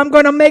 I'm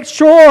going to make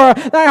sure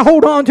that I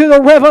hold on to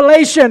the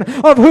revelation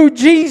of who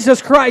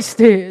Jesus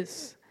Christ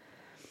is.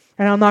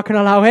 And I'm not going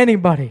to allow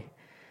anybody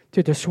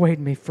to dissuade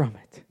me from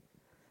it.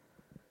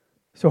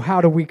 So how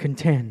do we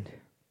contend?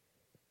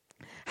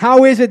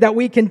 How is it that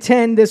we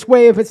contend this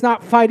way if it's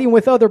not fighting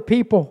with other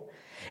people?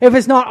 If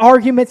it's not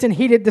arguments and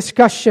heated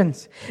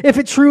discussions? If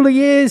it truly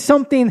is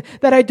something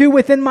that I do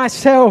within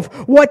myself,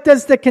 what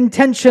does the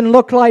contention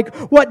look like?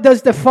 What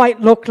does the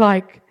fight look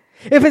like?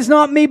 If it's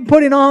not me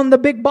putting on the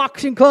big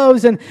boxing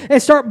clothes and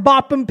start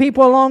bopping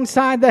people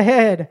alongside the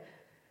head,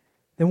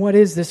 then what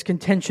is this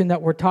contention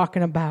that we're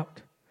talking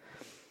about?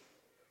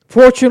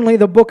 Fortunately,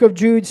 the book of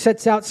Jude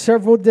sets out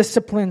several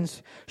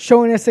disciplines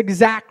showing us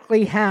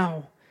exactly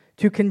how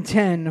to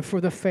contend for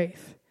the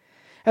faith.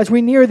 As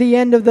we near the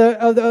end of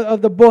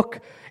the book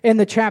in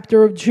the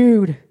chapter of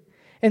Jude,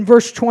 in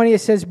verse 20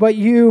 it says, but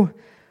you,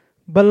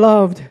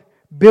 beloved,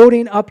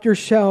 building up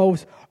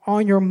yourselves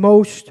on your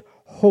most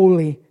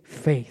holy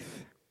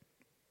faith.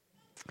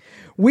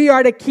 We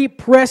are to keep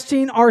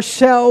pressing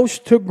ourselves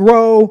to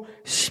grow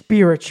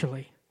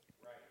spiritually.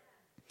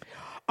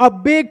 A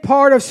big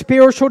part of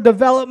spiritual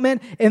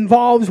development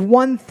involves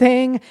one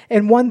thing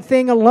and one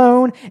thing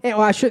alone. Well,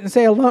 I shouldn't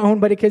say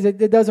alone, but because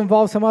it does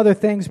involve some other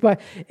things.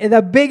 But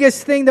the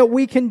biggest thing that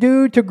we can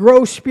do to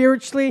grow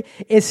spiritually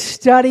is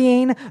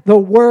studying the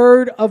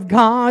Word of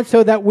God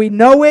so that we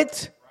know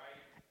it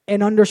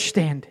and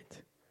understand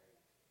it.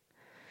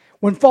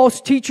 When false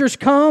teachers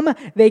come,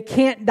 they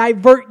can't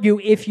divert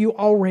you if you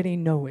already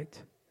know it.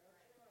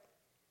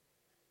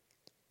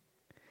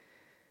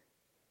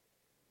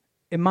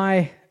 In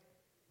my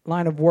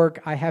line of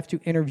work, I have to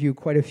interview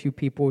quite a few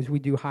people as we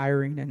do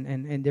hiring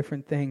and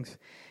different things.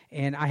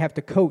 And I have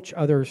to coach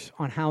others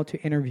on how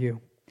to interview.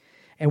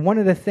 And one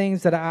of the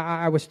things that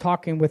I was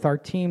talking with our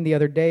team the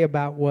other day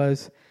about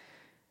was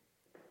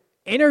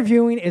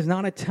interviewing is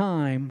not a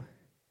time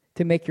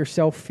to make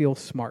yourself feel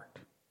smart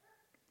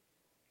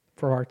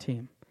for our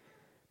team.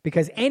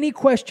 Because any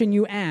question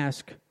you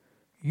ask,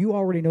 you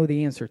already know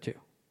the answer to.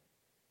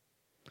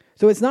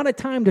 So it's not a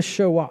time to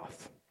show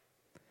off.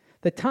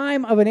 The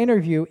time of an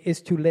interview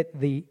is to let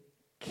the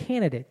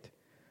candidate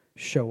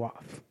show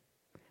off.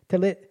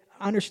 To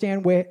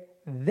understand what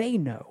they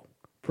know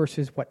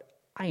versus what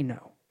I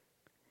know.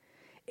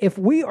 If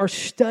we are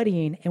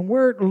studying and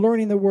we're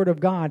learning the Word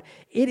of God,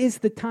 it is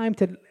the time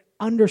to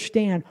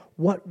understand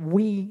what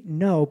we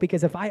know.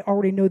 Because if I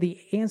already know the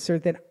answer,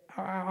 then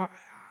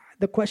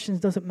the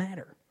questions doesn't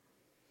matter.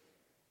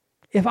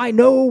 If I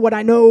know what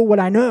I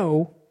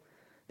know,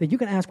 then you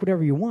can ask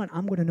whatever you want.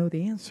 I'm going to know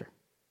the answer.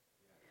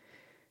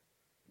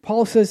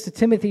 Paul says to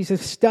Timothy, he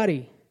says,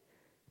 study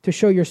to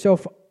show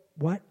yourself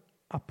what?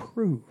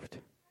 Approved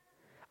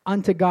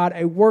unto God,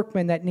 a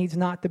workman that needs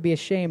not to be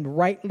ashamed,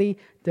 rightly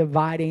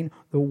dividing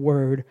the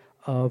word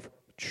of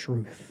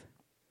truth.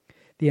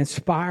 The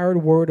inspired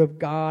Word of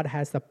God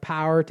has the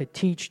power to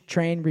teach,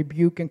 train,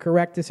 rebuke, and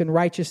correct us in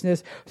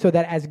righteousness so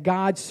that as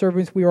God's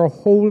servants we are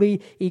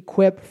wholly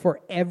equipped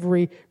for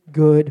every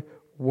good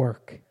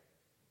work.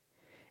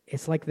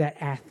 It's like that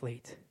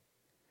athlete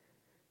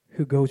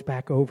who goes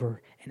back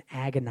over and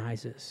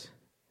agonizes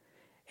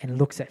and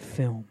looks at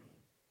film.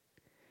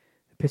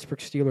 The Pittsburgh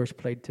Steelers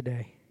played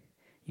today.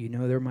 You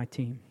know they're my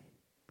team.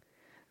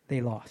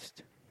 They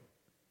lost.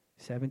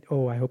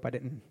 I hope I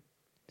didn't.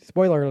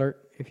 Spoiler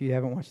alert if you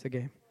haven't watched the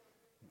game.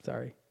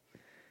 Sorry.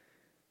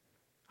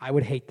 I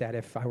would hate that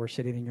if I were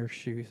sitting in your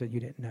shoes and you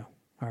didn't know.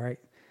 All right?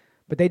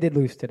 But they did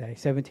lose today,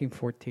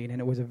 17-14, and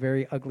it was a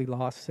very ugly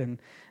loss, and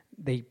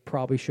they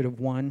probably should have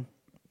won,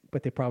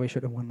 but they probably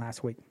should have won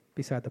last week,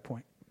 beside the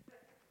point.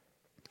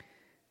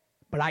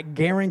 But I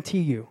guarantee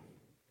you,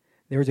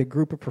 there's a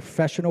group of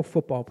professional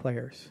football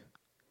players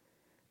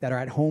that are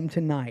at home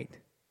tonight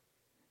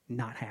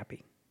not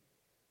happy.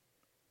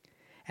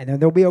 And then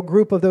there'll be a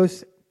group of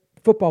those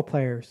football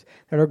players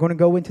that are going to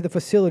go into the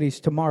facilities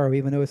tomorrow,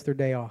 even though it's their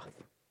day off,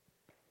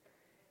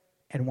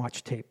 and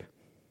watch tape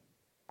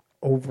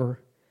over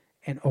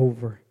and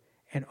over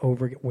and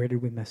over. Where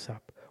did we mess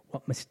up?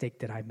 What mistake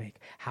did I make?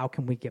 How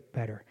can we get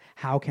better?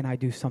 How can I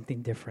do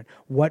something different?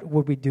 What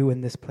would we do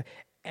in this place?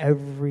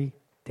 Every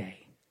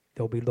day,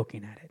 they'll be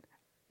looking at it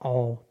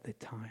all the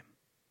time.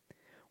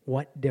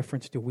 What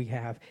difference do we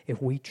have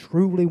if we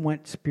truly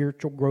want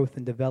spiritual growth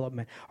and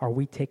development? Are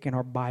we taking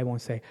our Bible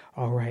and say,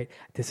 all right,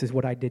 this is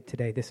what I did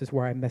today. This is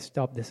where I messed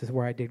up. This is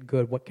where I did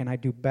good. What can I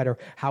do better?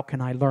 How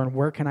can I learn?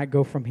 Where can I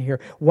go from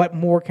here? What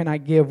more can I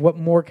give? What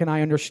more can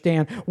I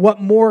understand? What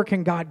more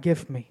can God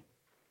give me?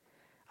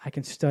 I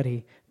can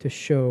study to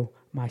show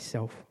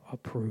myself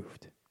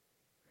approved.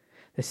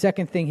 The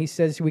second thing he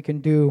says we can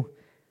do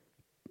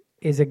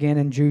is again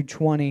in Jude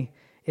 20,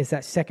 is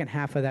that second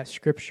half of that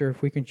scripture.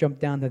 If we can jump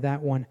down to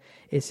that one,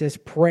 it says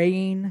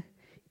praying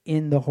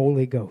in the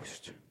Holy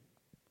Ghost.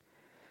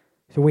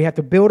 So we have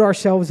to build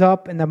ourselves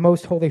up in the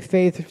most holy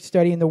faith,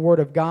 studying the Word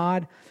of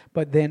God,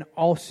 but then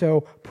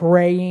also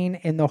praying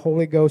in the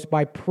Holy Ghost.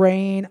 By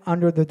praying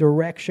under the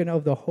direction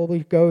of the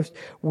Holy Ghost,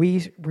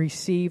 we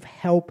receive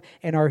help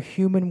in our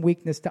human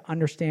weakness to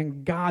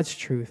understand God's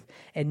truth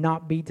and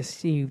not be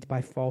deceived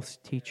by false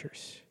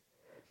teachers.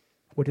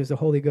 What does the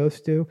Holy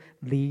Ghost do?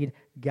 Lead,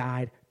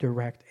 guide,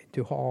 direct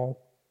into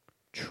all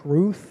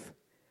truth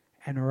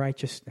and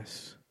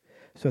righteousness.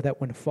 So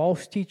that when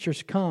false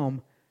teachers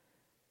come,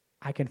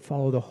 I can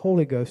follow the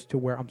Holy Ghost to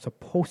where I'm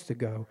supposed to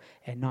go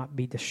and not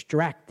be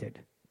distracted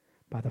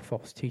by the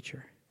false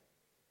teacher.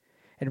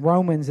 In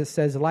Romans it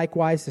says,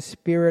 likewise the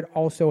Spirit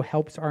also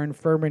helps our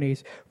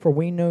infirmities, for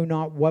we know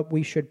not what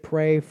we should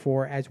pray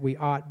for as we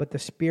ought, but the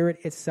Spirit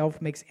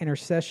itself makes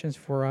intercessions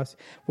for us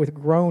with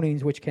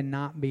groanings which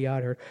cannot be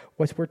uttered.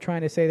 What we're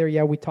trying to say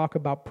there, we talk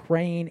about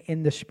praying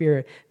in the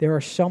Spirit. There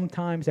are some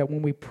times that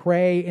when we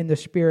pray in the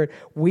Spirit,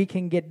 we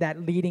can get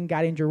that leading,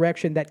 guiding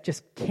direction that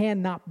just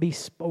cannot be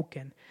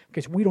spoken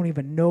because we don't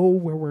even know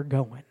where we're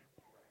going,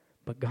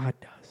 but God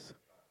does.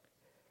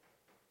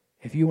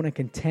 If you want to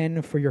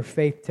contend for your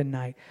faith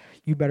tonight,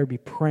 you better be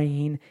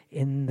praying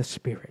in the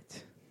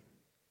Spirit.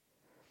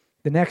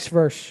 The next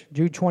verse,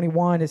 Jude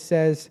 21, it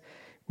says,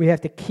 we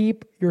have to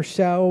keep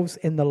yourselves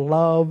in the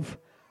love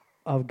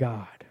of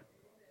God.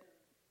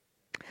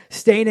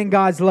 Staying in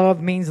God's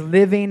love means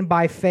living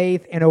by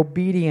faith and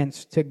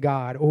obedience to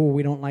God. Oh,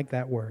 we don't like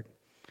that word.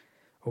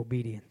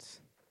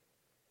 Obedience.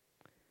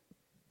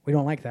 We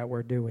don't like that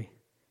word, do we?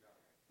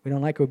 We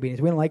don't like obedience.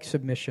 We don't like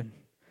submission.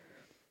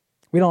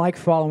 We don't like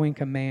following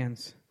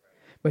commands.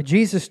 But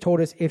Jesus told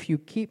us, if you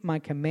keep my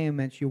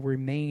commandments, you'll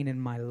remain in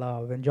my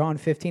love. In John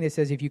 15, it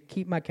says, if you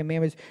keep my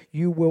commandments,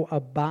 you will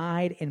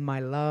abide in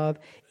my love,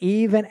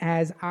 even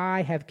as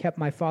I have kept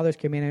my Father's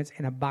commandments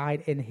and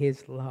abide in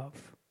his love.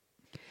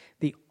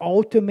 The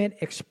ultimate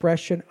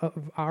expression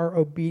of our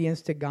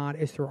obedience to God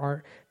is through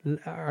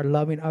our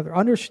loving others.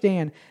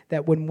 Understand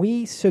that when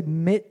we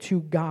submit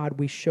to God,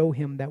 we show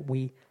him that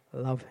we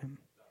love him.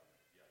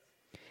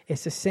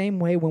 It's the same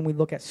way when we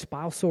look at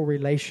spousal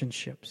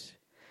relationships.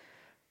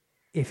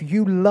 If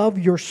you love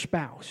your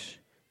spouse,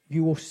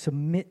 you will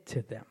submit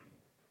to them.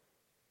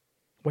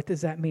 What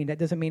does that mean? That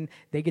doesn't mean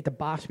they get to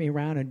boss me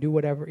around and do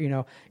whatever,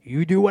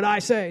 you do what I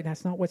say.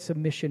 That's not what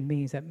submission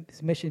means. That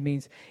submission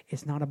means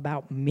it's not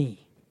about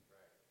me.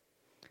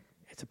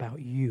 It's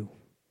about you.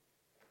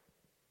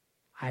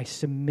 I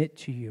submit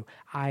to you.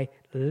 I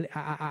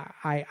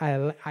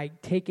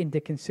take into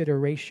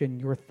consideration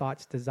your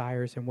thoughts,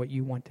 desires, and what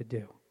you want to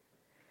do.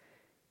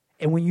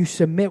 And when you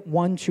submit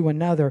one to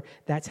another,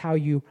 that's how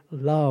you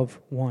love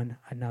one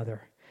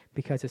another,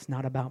 because it's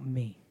not about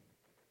me.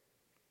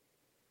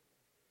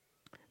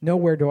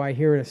 Nowhere do I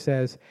hear it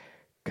says,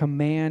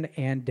 command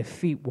and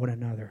defeat one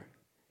another.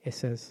 It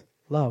says,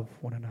 love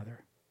one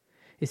another.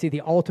 You see,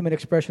 the ultimate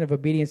expression of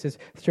obedience is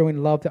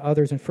showing love to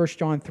others. In 1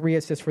 John 3,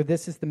 it says, for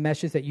this is the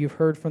message that you've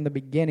heard from the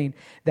beginning,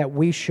 that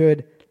we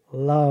should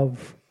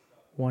love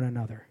one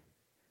another.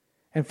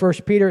 In 1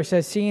 Peter, it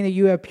says, seeing that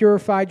you have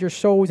purified your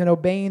souls in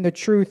obeying the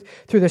truth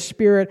through the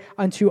Spirit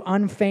unto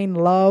unfeigned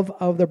love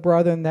of the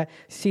brethren, that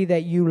see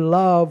that you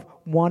love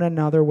one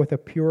another with a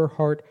pure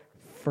heart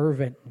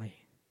fervently.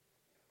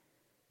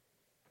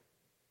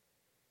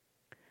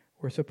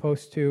 We're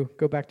supposed to,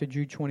 go back to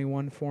Jude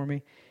 21 for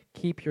me,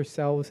 keep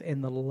yourselves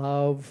in the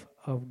love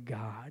of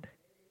God.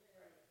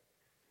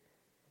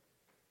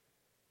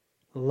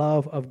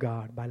 Love of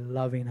God by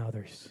loving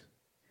others,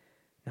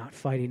 not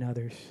fighting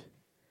others.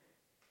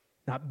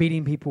 Not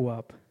beating people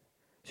up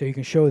so you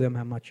can show them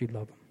how much you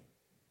love them.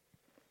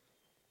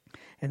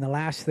 And the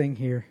last thing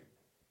here,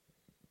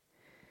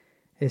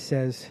 it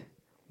says,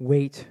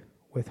 wait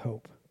with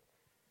hope.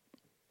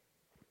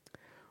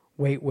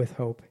 Wait with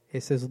hope.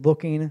 It says,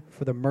 looking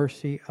for the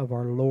mercy of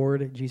our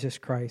Lord Jesus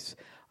Christ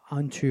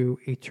unto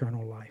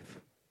eternal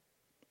life.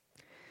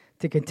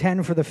 To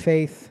contend for the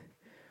faith,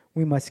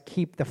 We must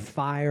keep the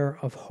fire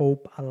of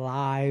hope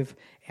alive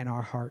in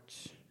our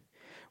hearts.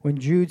 When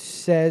Jude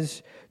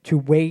says to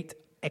wait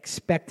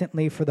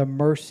expectantly for the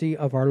mercy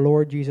of our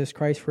Lord Jesus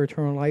Christ for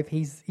eternal life,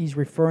 he's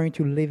referring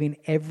to living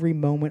every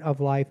moment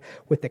of life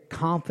with the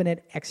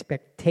confident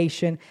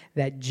expectation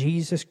that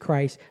Jesus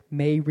Christ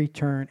may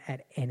return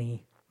at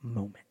any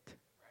moment.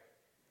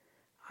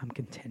 I'm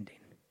contending.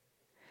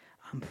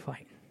 I'm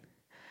fighting.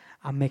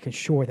 I'm making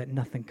sure that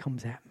nothing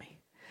comes at me.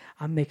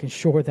 I'm making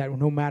sure that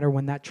no matter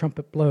when that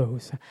trumpet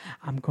blows,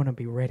 I'm going to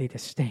be ready to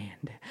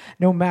stand.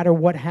 No matter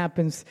what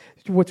happens,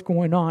 what's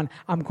going on,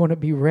 I'm going to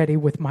be ready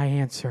with my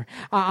answer.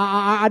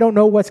 I don't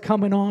know what's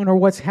coming on or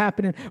what's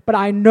happening, but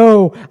I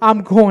know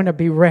I'm going to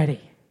be ready.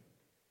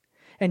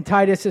 In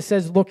Titus, it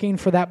says, looking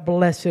for that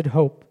blessed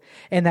hope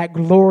and that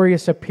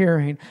glorious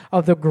appearing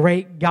of the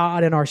great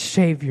God and our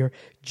Savior,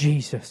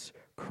 Jesus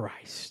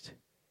Christ.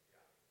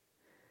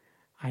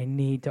 I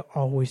need to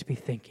always be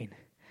thinking,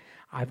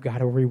 I've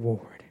got a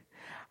reward.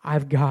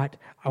 I've got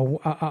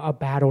a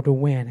battle to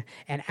win.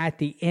 And at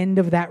the end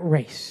of that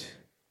race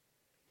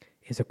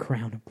is a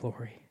crown of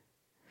glory.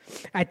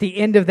 At the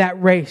end of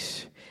that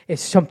race is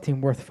something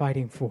worth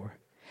fighting for.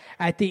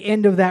 At the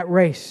end of that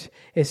race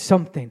is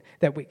something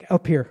that we,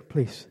 up here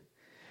please,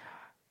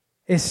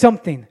 is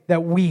something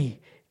that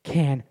we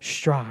can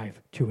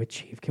strive to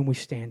achieve. Can we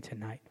stand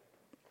tonight?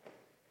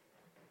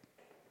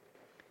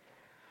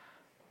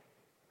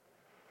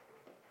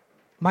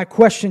 My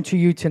question to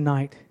you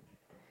tonight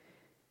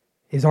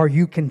is, are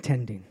you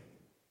contending?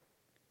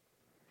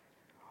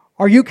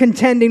 Are you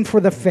contending for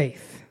the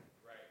faith?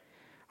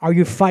 Are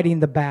you fighting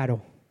the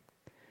battle?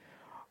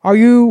 Are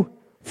you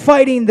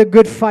fighting the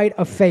good fight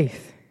of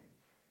faith?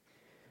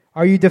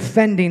 Are you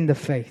defending the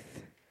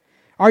faith?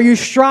 Are you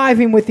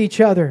striving with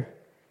each other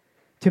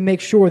to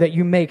make sure that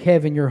you make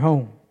heaven your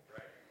home?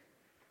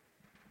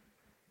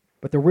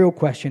 But the real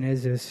question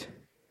is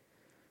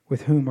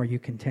with whom are you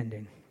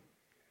contending?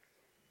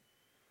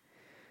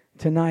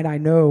 Tonight I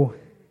know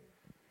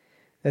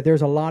that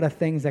there's a lot of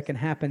things that can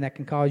happen that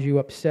can cause you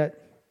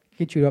upset,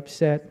 get you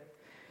upset,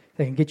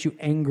 that can get you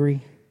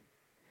angry,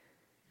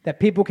 that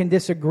people can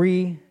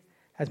disagree.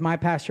 As my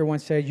pastor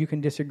once said, you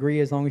can disagree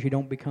as long as you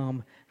don't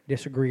become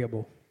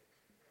disagreeable,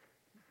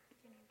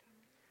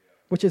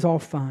 which is all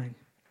fine.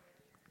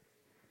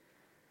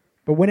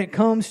 But when it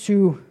comes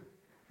to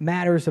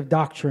matters of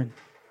doctrine,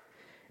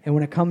 and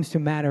when it comes to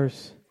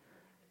matters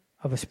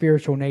of a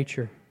spiritual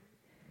nature,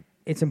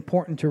 it's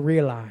important to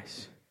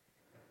realize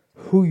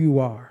who you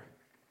are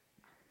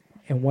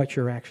and what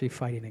you're actually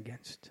fighting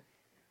against.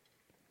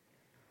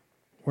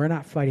 We're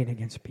not fighting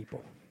against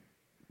people.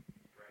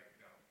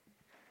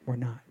 We're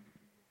not.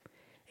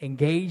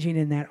 Engaging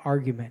in that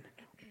argument,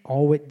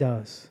 all it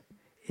does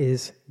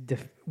is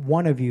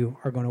one of you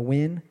are going to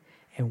win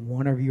and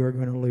one of you are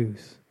going to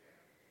lose.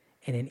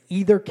 And in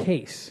either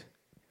case,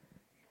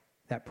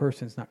 that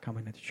person's not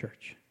coming to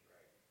church.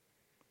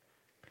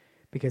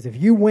 Because if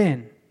you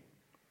win,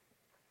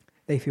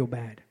 they feel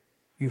bad.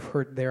 You've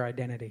hurt their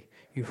identity.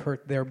 You've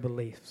hurt their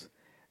beliefs.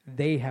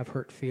 They have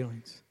hurt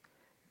feelings.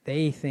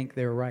 They think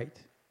they're right.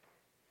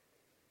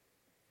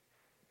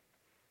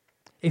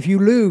 If you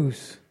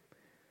lose,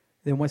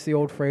 then what's the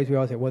old phrase we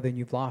always say? Well, then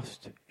you've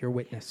lost your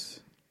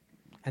witness.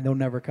 And they'll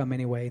never come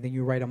anyway. Then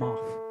you write them off.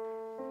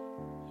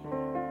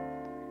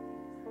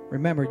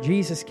 Remember,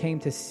 Jesus came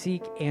to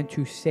seek and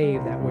to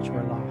save that which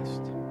were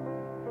lost.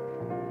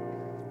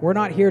 We're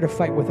not here to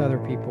fight with other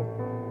people.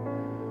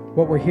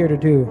 What we're here to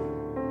do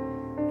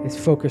is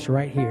focus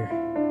right here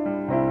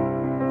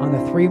on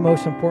the three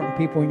most important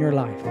people in your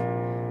life.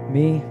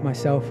 Me,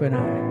 myself, and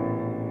I.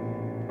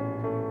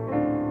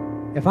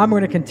 If I'm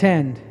going to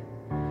contend,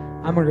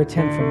 I'm going to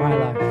contend for my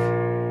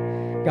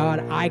life.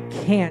 God, I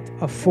can't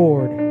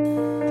afford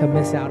to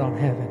miss out on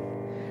heaven.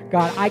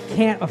 God, I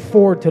can't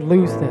afford to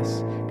lose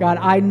this. God,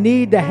 I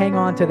need to hang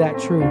on to that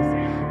truth.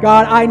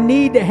 God, I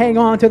need to hang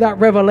on to that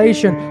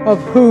revelation of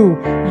who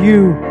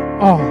you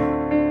are.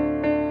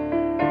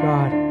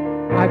 God,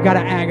 I've got to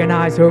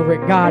agonize over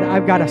it. God,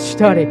 I've got to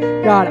study.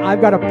 God, I've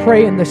got to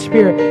pray in the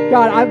Spirit.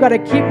 God, I've got to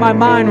keep my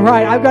mind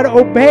right. I've got to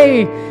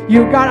obey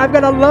you. God, I've got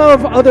to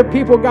love other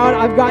people. God,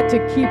 I've got to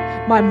keep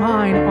my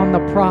mind on the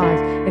prize.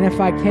 And if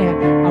I can't,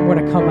 I'm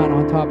going to come out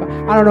on top.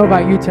 I don't know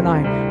about you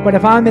tonight, but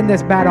if I'm in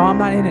this battle, I'm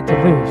not in it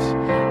to lose.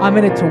 I'm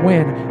in it to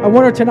win. I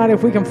wonder tonight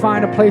if we can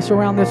find a place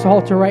around this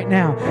altar right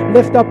now.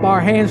 Lift up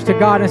our hands to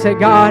God and say,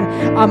 God,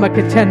 I'm a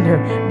contender.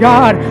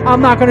 God, I'm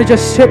not going to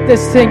just sit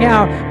this thing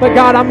out, but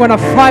God, I'm going to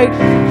fight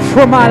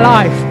for my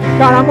life.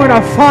 God, I'm going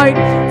to fight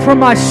for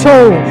my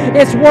soul.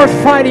 It's worth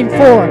fighting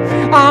for.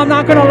 I'm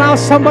not going to allow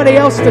somebody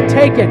else to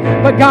take it.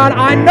 But God,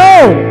 I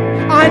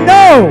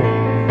know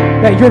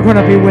that you're going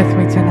to be with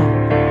me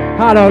tonight.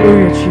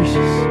 Hallelujah,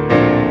 Jesus.